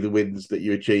see the wins that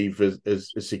you achieve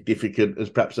as significant as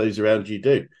perhaps those around you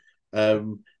do.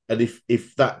 And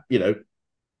if that, in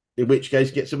which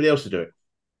case, get somebody else to do it.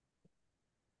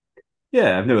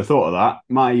 yeah, I've never thought of that.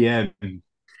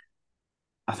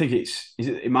 I think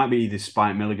it might be the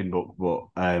Spike Milligan book, but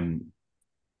the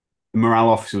morale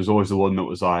officer was always the one that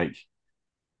was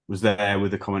there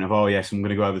with the comment of, "Oh yes, I'm going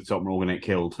to go over the top, and we're all going to get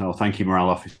killed." Oh, thank you, morale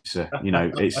officer.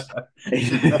 It's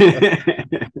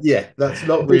Yeah, that's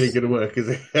not really it's going to work, is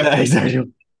it?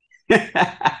 exactly.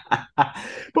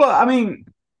 But I mean,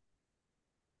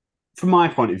 from my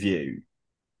point of view,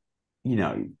 you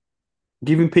know,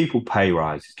 giving people pay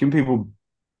rises, giving people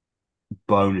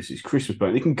bonuses, Christmas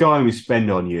bonus, they can go home and spend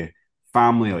on your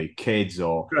family or your kids,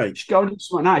 or Great, just go and do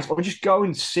something nice, or just go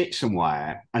and sit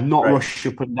somewhere and not great, rush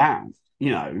up and down.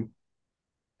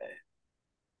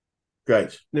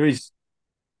 great. There is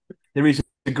there is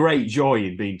a great joy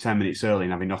in being 10 minutes early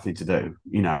and having nothing to do,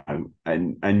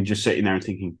 and just sitting there and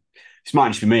thinking, this might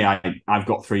just be me. I've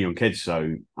got 3 young kids,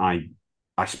 so I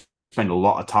spend a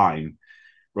lot of time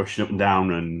rushing up and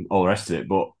down and all the rest of it.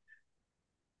 But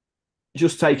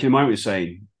just taking a moment and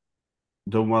saying,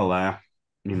 done well there,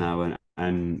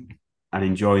 and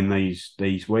enjoying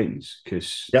these wins,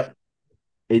 because Yep.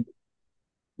 it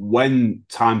when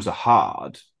times are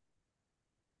hard,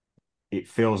 it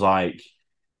feels like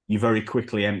you very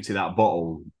quickly empty that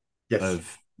bottle Yes.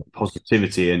 of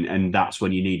positivity, and that's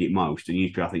when you need it most. And you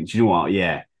need to be, I think, do you know what?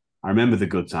 Yeah, I remember the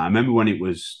good time. I remember when it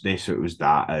was this or it was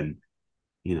that, and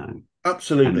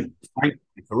Absolutely. and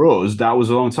for us, that was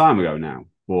a long time ago now.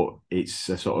 But it's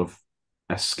a sort of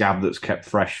a scab that's kept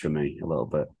fresh for me a little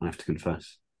bit, I have to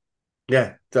confess.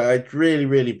 Yeah, so it's really,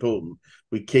 really important.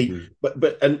 We keep, Mm.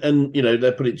 but and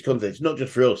they put it into context. Not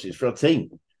just for us; it's for our team,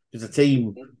 because the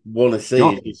team want to see,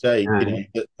 Oh, as you say, yeah.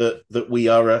 that we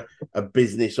are a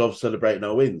business of celebrating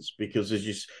our wins. Because as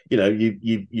you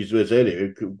used words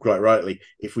earlier quite rightly.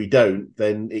 If we don't,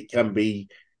 then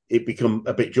it become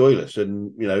a bit joyless,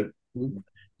 and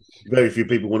very few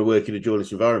people want to work in a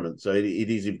joyless environment. So it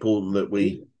is important that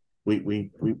we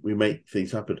make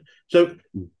things happen. So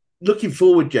looking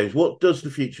forward, James, what does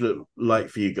the future look like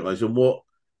for you guys, and what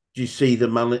do you see the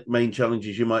main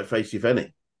challenges you might face, if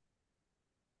any?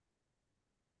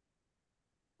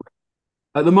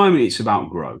 At the moment, it's about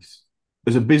growth.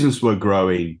 As a business, we're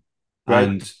growing, Great.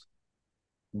 and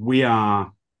we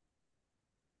are.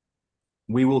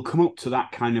 We will come up to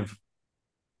that kind of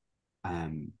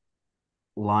um,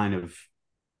 line of,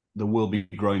 there will be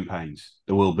growing pains.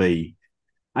 There will be,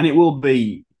 and it will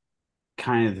be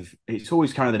kind of. It's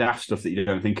always kind of the daft stuff that you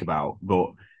don't think about,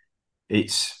 but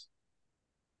it's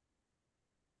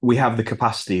we have the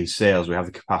capacity in sales, we have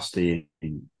the capacity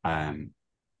in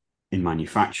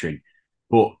manufacturing,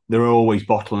 but there are always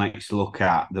bottlenecks to look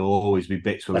at. There will always be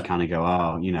bits where we kind of go,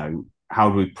 how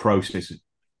do we process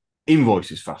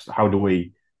invoices faster? How do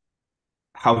we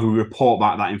report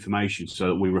back that information so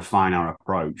that we refine our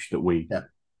approach, that we Yeah.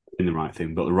 in the right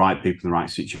thing, but the right people in the right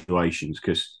situations?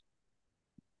 Because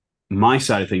my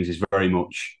side of things is very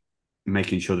much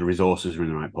making sure the resources are in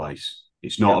the right place.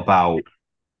 It's not Yeah. about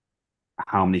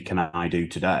how many can I do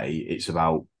today. It's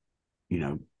about,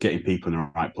 getting people in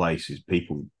the right places,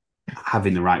 people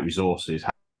having the right resources.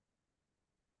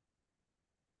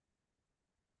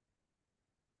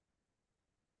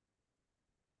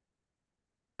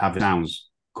 Have sounds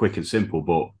quick and simple,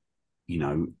 but you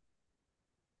know,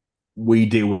 we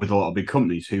deal with a lot of big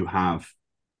companies who have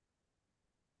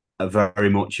a very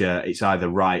much it's either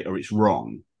right or it's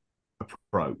wrong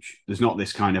approach. There's not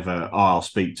this kind of I'll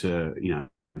speak to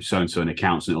so and so in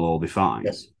accounts and it'll all be fine.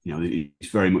 Yes. It's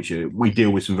very much we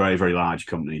deal with some very, very large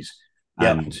companies,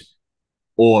 Yeah. and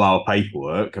all our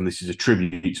paperwork, and this is a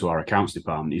tribute to our accounts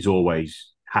department, is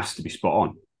always has to be spot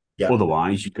on. Yeah.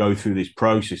 Otherwise, you go through this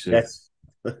process of Yes.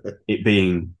 it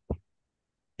being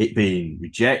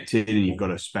rejected, and you've got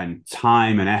to spend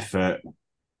time and effort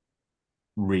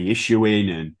reissuing,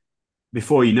 and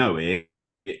before you know it,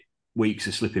 weeks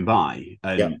are slipping by.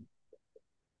 Yeah. And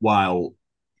while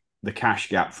the cash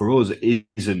gap for us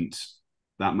isn't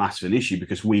that massive an issue,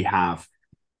 because we have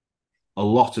a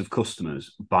lot of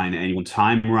customers buying at any one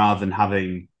time, rather than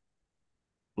having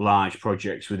large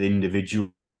projects with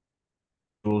individuals.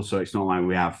 So it's not like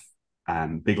we have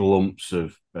big lumps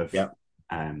of Yeah.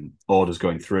 orders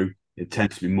going through. It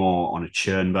tends to be more on a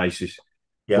churn basis,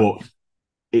 Yeah. but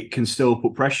it can still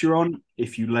put pressure on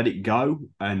if you let it go,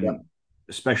 Yeah. and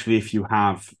especially if you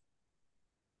have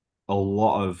a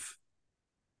lot of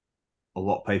a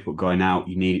lot of people going out,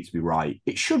 you need it to be right.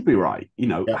 It should be right.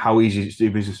 Yeah. How easy is it to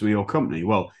do business with your company?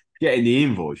 Well, getting the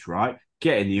invoice right,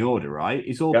 getting the order right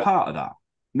is all Yeah. part of that.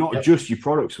 Not Yeah. just your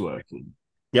products working.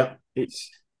 Yeah. It's,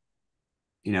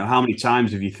 how many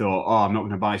times have you thought, oh, I'm not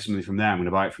going to buy something from there, I'm going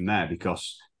to buy it from there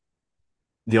because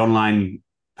the online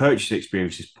purchase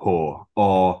experience is poor?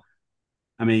 Or,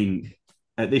 I mean,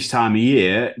 at this time of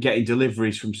year, getting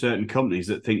deliveries from certain companies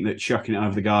that think that chucking it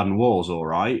over the garden wall is all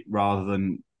right, rather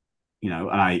than, and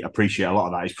I appreciate a lot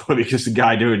of that is probably because the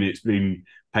guy doing it's been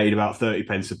paid about 30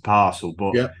 pence a parcel.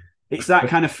 But Yeah. it's that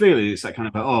kind of feeling. It's that kind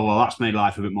of, oh, well, that's made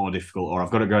life a bit more difficult, or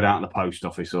I've got to go down to the post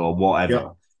office or whatever. Yeah.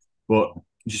 But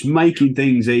just making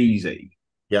things easy,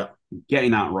 Yeah.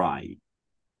 getting that right.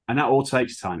 And that all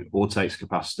takes time, it all takes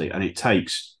capacity, and it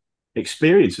takes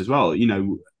experience as well,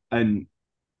 and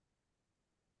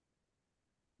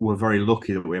we're very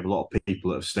lucky that we have a lot of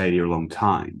people that have stayed here a long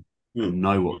time and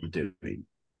know what they're doing.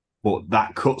 But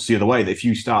that cuts the other way, that if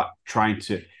you start trying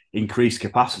to increase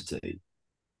capacity,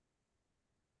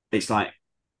 it's like,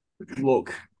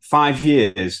 look, 5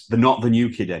 years, they're not the new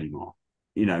kid anymore.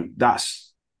 That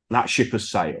ship has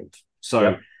sailed.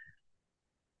 So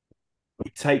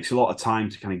it takes a lot of time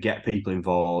to kind of get people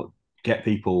involved, get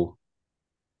people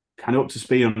kind of up to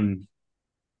speed on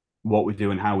what we do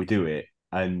and how we do it.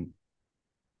 And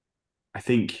I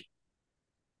think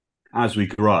as we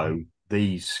grow,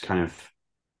 these kind of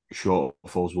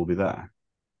shortfalls will be there.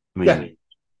 I mean,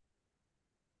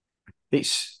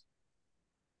 it's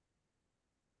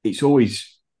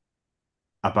always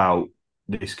about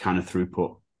this kind of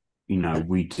throughput.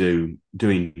 We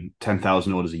doing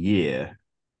 10,000 orders a year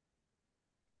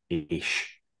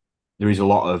ish. There's a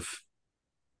lot of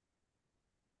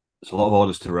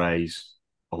orders to raise,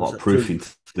 a lot of proofing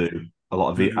to do, a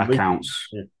lot of accounts,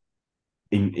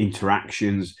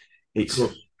 interactions. It's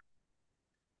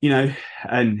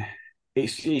and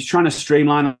it's trying to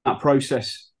streamline that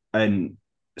process, and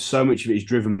so much of it is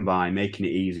driven by making it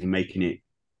easy, making it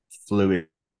fluid.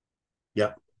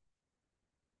 Yeah.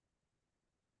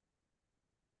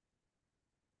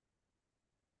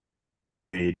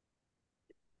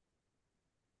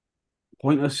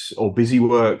 Pointless or busy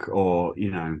work, or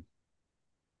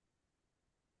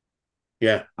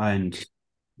Yeah. And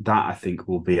that, I think,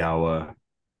 will be our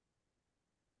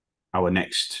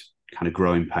next kind of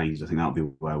growing pains. I think that'll be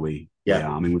where we are.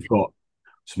 I mean, we've got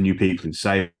some new people in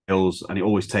sales, and it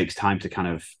always takes time to kind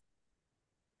of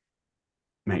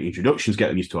make introductions, get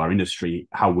them used to our industry,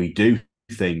 how we do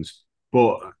things.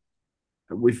 But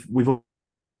we've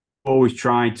always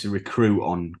tried to recruit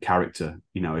on character.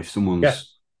 If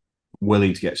someone's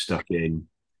willing to get stuck in,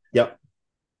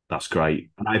 that's great.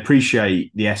 And I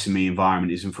appreciate the SME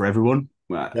environment isn't for everyone.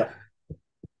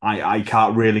 I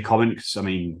can't really comment because, I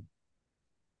mean,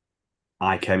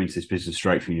 I came into this business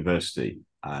straight from university.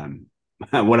 When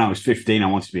I was 15, I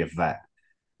wanted to be a vet,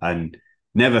 and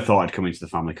never thought I'd come into the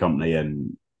family company,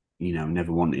 and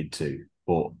never wanted to.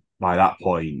 But by that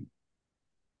point,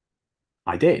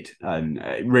 I did, and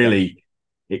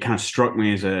it kind of struck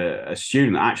me as a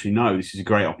student that actually, no, this is a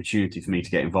great opportunity for me to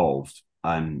get involved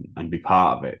and be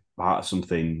part of it, part of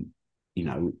something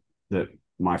that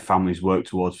my family's worked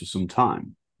towards for some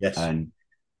time. And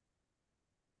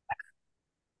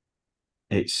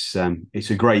it's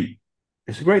a great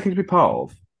thing to be part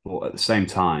of, but at the same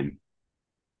time,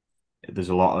 there's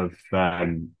a lot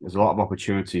of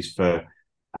opportunities for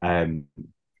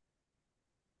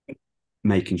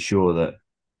making sure that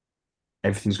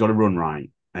everything's got to run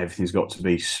right, everything's got to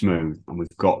be smooth, and we've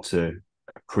got to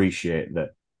appreciate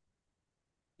that.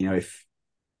 If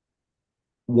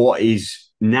what is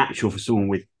natural for someone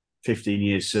with 15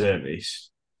 years service,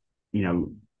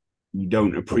 you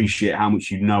don't appreciate how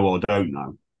much you know or don't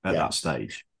know at that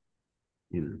stage.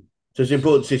 So it's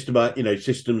important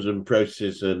systems and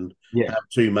processes and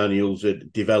how-to manuals are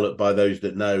developed by those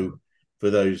that know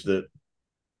for those that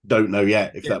don't know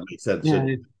yet, if that makes sense.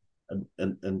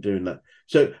 And doing that.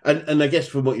 So, and I guess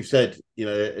from what you've said,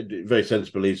 very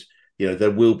sensible is, there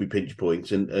will be pinch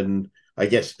points, and I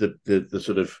guess the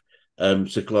sort of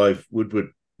Sir Clive Woodward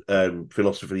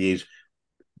philosophy is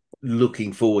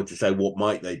looking forward to say what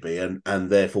might they be, and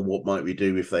therefore what might we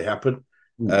do if they happen.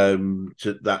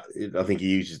 So that, I think he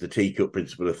uses the teacup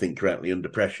principle of think correctly under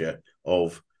pressure,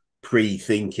 of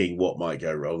pre-thinking what might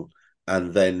go wrong,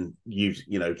 and then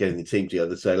getting the team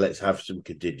together to say, let's have some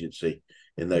contingency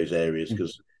in those areas,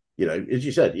 because as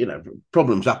you said,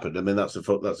 problems happen. I mean, that's a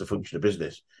function of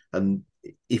business, and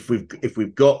if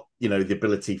we've got the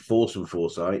ability for some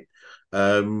foresight,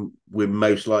 we're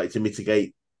most likely to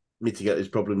mitigate those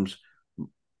problems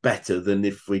better than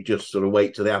if we just sort of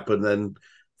wait till they happen, then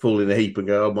fall in a heap and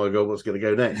go, oh my God, what's going to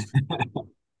go next?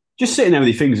 Just sitting there with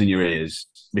your fingers in your ears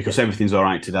because everything's all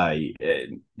right today,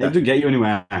 it doesn't get you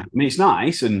anywhere. I mean, it's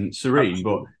nice and serene,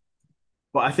 but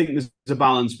I think there's a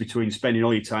balance between spending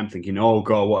all your time thinking, oh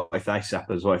God, what if this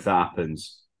happens? What if that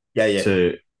happens? Yeah.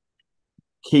 To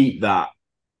keep that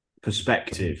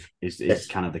perspective is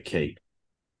kind of the key.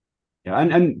 Yeah,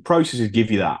 and processes give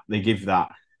you that. They give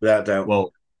that. Without doubt.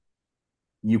 Well,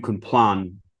 you can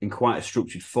plan in quite a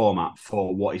structured format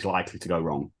for what is likely to go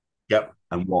wrong. Yep.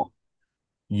 And what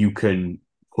you can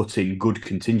put in good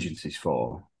contingencies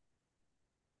for.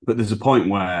 But there's a point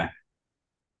where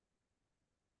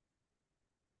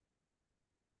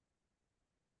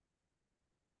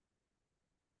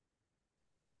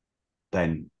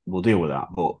then we'll deal with that.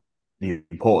 But the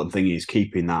important thing is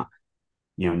keeping that,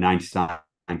 99%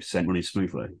 running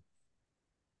smoothly.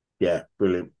 Yeah,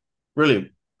 brilliant.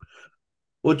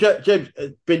 Well, James,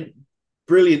 it's been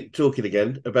brilliant talking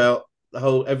again about the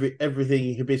whole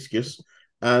everything Hibiscus,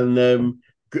 and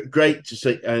great to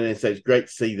see. And it's great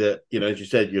to see that, as you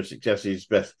said, your success is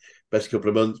best couple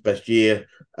of months, best year,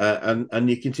 and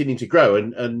you're continuing to grow,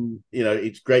 and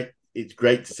it's great. It's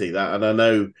great to see that, and I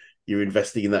know you're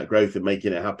investing in that growth and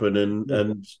making it happen,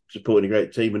 and supporting a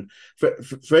great team. And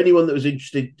for anyone that was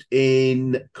interested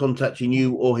in contacting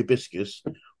you or Hibiscus,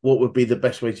 what would be the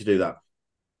best way to do that?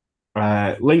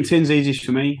 LinkedIn's easiest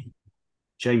for me.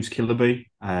 James Killerby.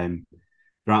 There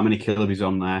aren't many Killerbys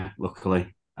on there,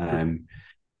 luckily.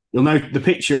 You'll know the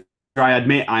picture. I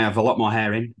admit I have a lot more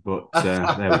hair in, but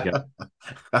there we go.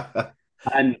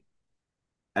 And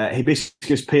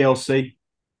Hibiscus Plc,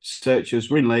 search us.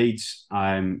 We're in Leeds.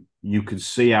 You can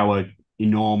see our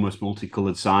enormous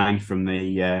multicoloured sign from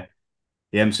the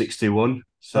M621.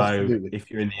 So absolutely. If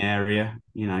you're in the area,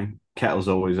 kettle's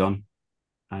always on.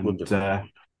 And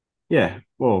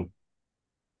well,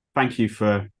 thank you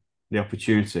for the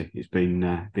opportunity. It's been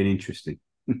interesting.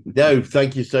 No,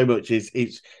 thank you so much.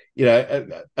 It's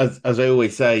as I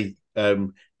always say,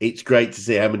 it's great to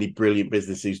see how many brilliant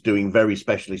businesses doing very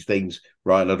specialist things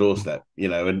right on our doorstep.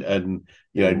 And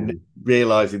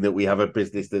realizing that we have a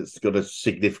business that's got a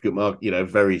significant market,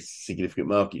 very significant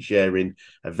market share in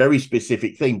a very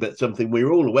specific thing, but something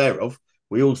we're all aware of.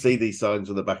 We all see these signs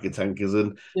on the back of tankers,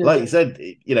 and like you said,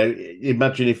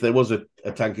 imagine if there was a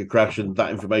tanker crash and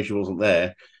that information wasn't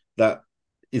there. That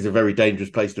is a very dangerous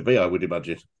place to be, I would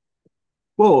imagine.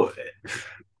 Well,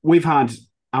 we've had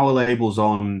our labels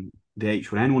on the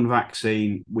H1N1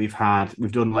 vaccine. We've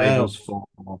done labels for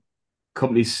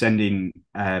companies sending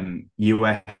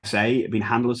USA, been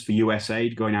handlers for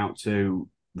USAID going out to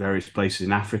various places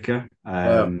in Africa.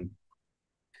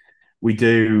 We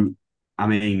do,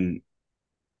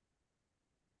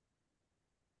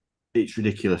 it's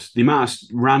ridiculous. The amount of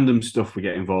random stuff we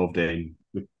get involved in.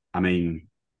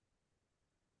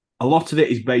 A lot of it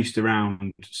is based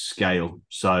around scale.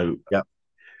 So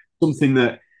something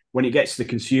that when it gets to the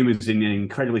consumers in an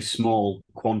incredibly small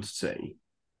quantity,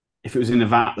 if it was in a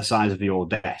vat the size of your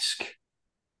desk,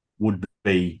 would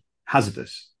be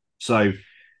hazardous. So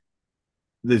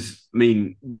there's,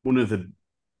 one of the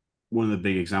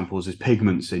big examples is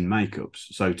pigments in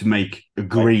makeups. So to make a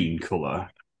green colour,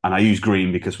 and I use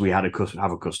green because we have a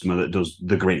customer that does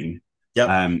the green.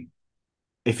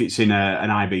 If it's in an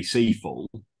IBC full,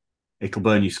 it'll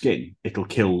burn your skin. It'll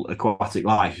kill aquatic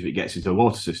life if it gets into the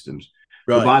water systems.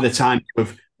 Right. But by the time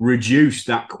you've reduced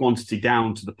that quantity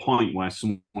down to the point where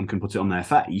someone can put it on their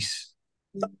face,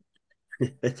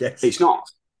 it's not.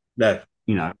 No.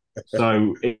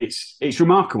 So it's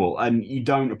remarkable, and you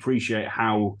don't appreciate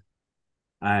how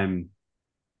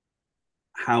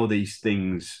these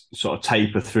things sort of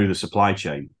taper through the supply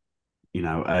chain.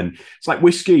 And it's like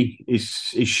whiskey is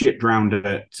shipped around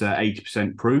at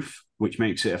 80% proof, which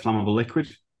makes it a flammable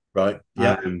liquid. Right.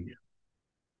 Yeah.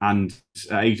 And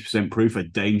 80% proof, a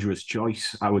dangerous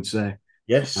choice, I would say.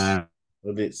 Yes. And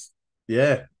it's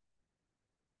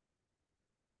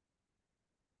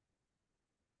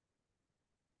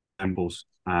Labels.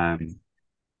 And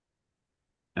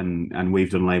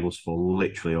we've done labels for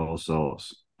literally all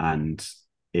sorts. And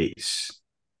it's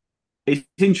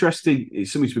interesting.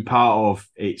 It's something to be part of.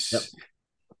 It's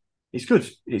good.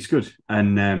 It's good.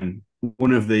 And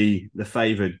one of the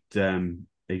favoured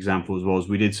examples was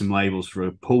we did some labels for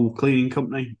a pool cleaning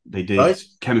company. They did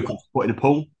chemicals put in a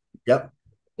pool. Yep.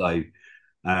 So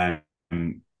and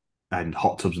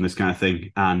hot tubs and this kind of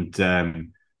thing. And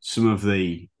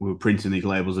we were printing these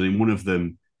labels, and in one of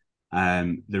them,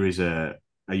 there is a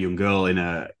young girl in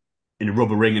a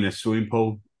rubber ring in a swimming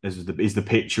pool. Is the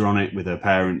picture on it with her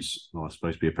parents, or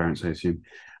supposed to be her parents, I assume.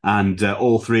 And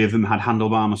all three of them had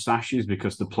handlebar moustaches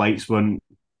because the plates weren't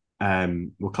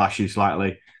were clashing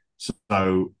slightly. So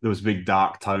there was a big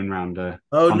dark tone around a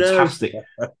Oh no! fantastic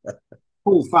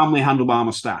full family handlebar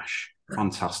moustache.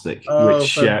 Fantastic, Oh,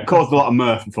 which fantastic! caused a lot of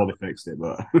mirth before they fixed it.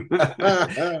 But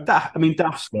I mean,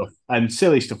 daft stuff and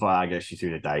silly stuff like that gets you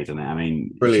through the day, doesn't it? I mean,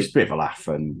 it's just Brilliant. a bit of a laugh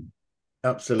and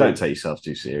don't Absolutely. take yourself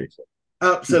too seriously.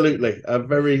 Absolutely, a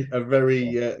very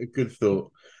good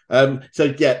thought.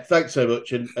 So yeah, thanks so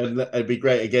much, and it'd be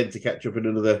great again to catch up in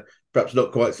another, perhaps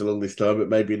not quite so long this time, but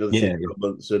maybe another Yeah, 6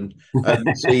 months, and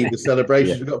see the yeah,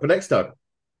 celebrations we've got for next time.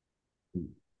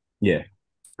 yeah.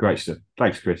 Great stuff.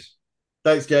 Thanks, Chris.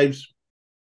 Thanks, James.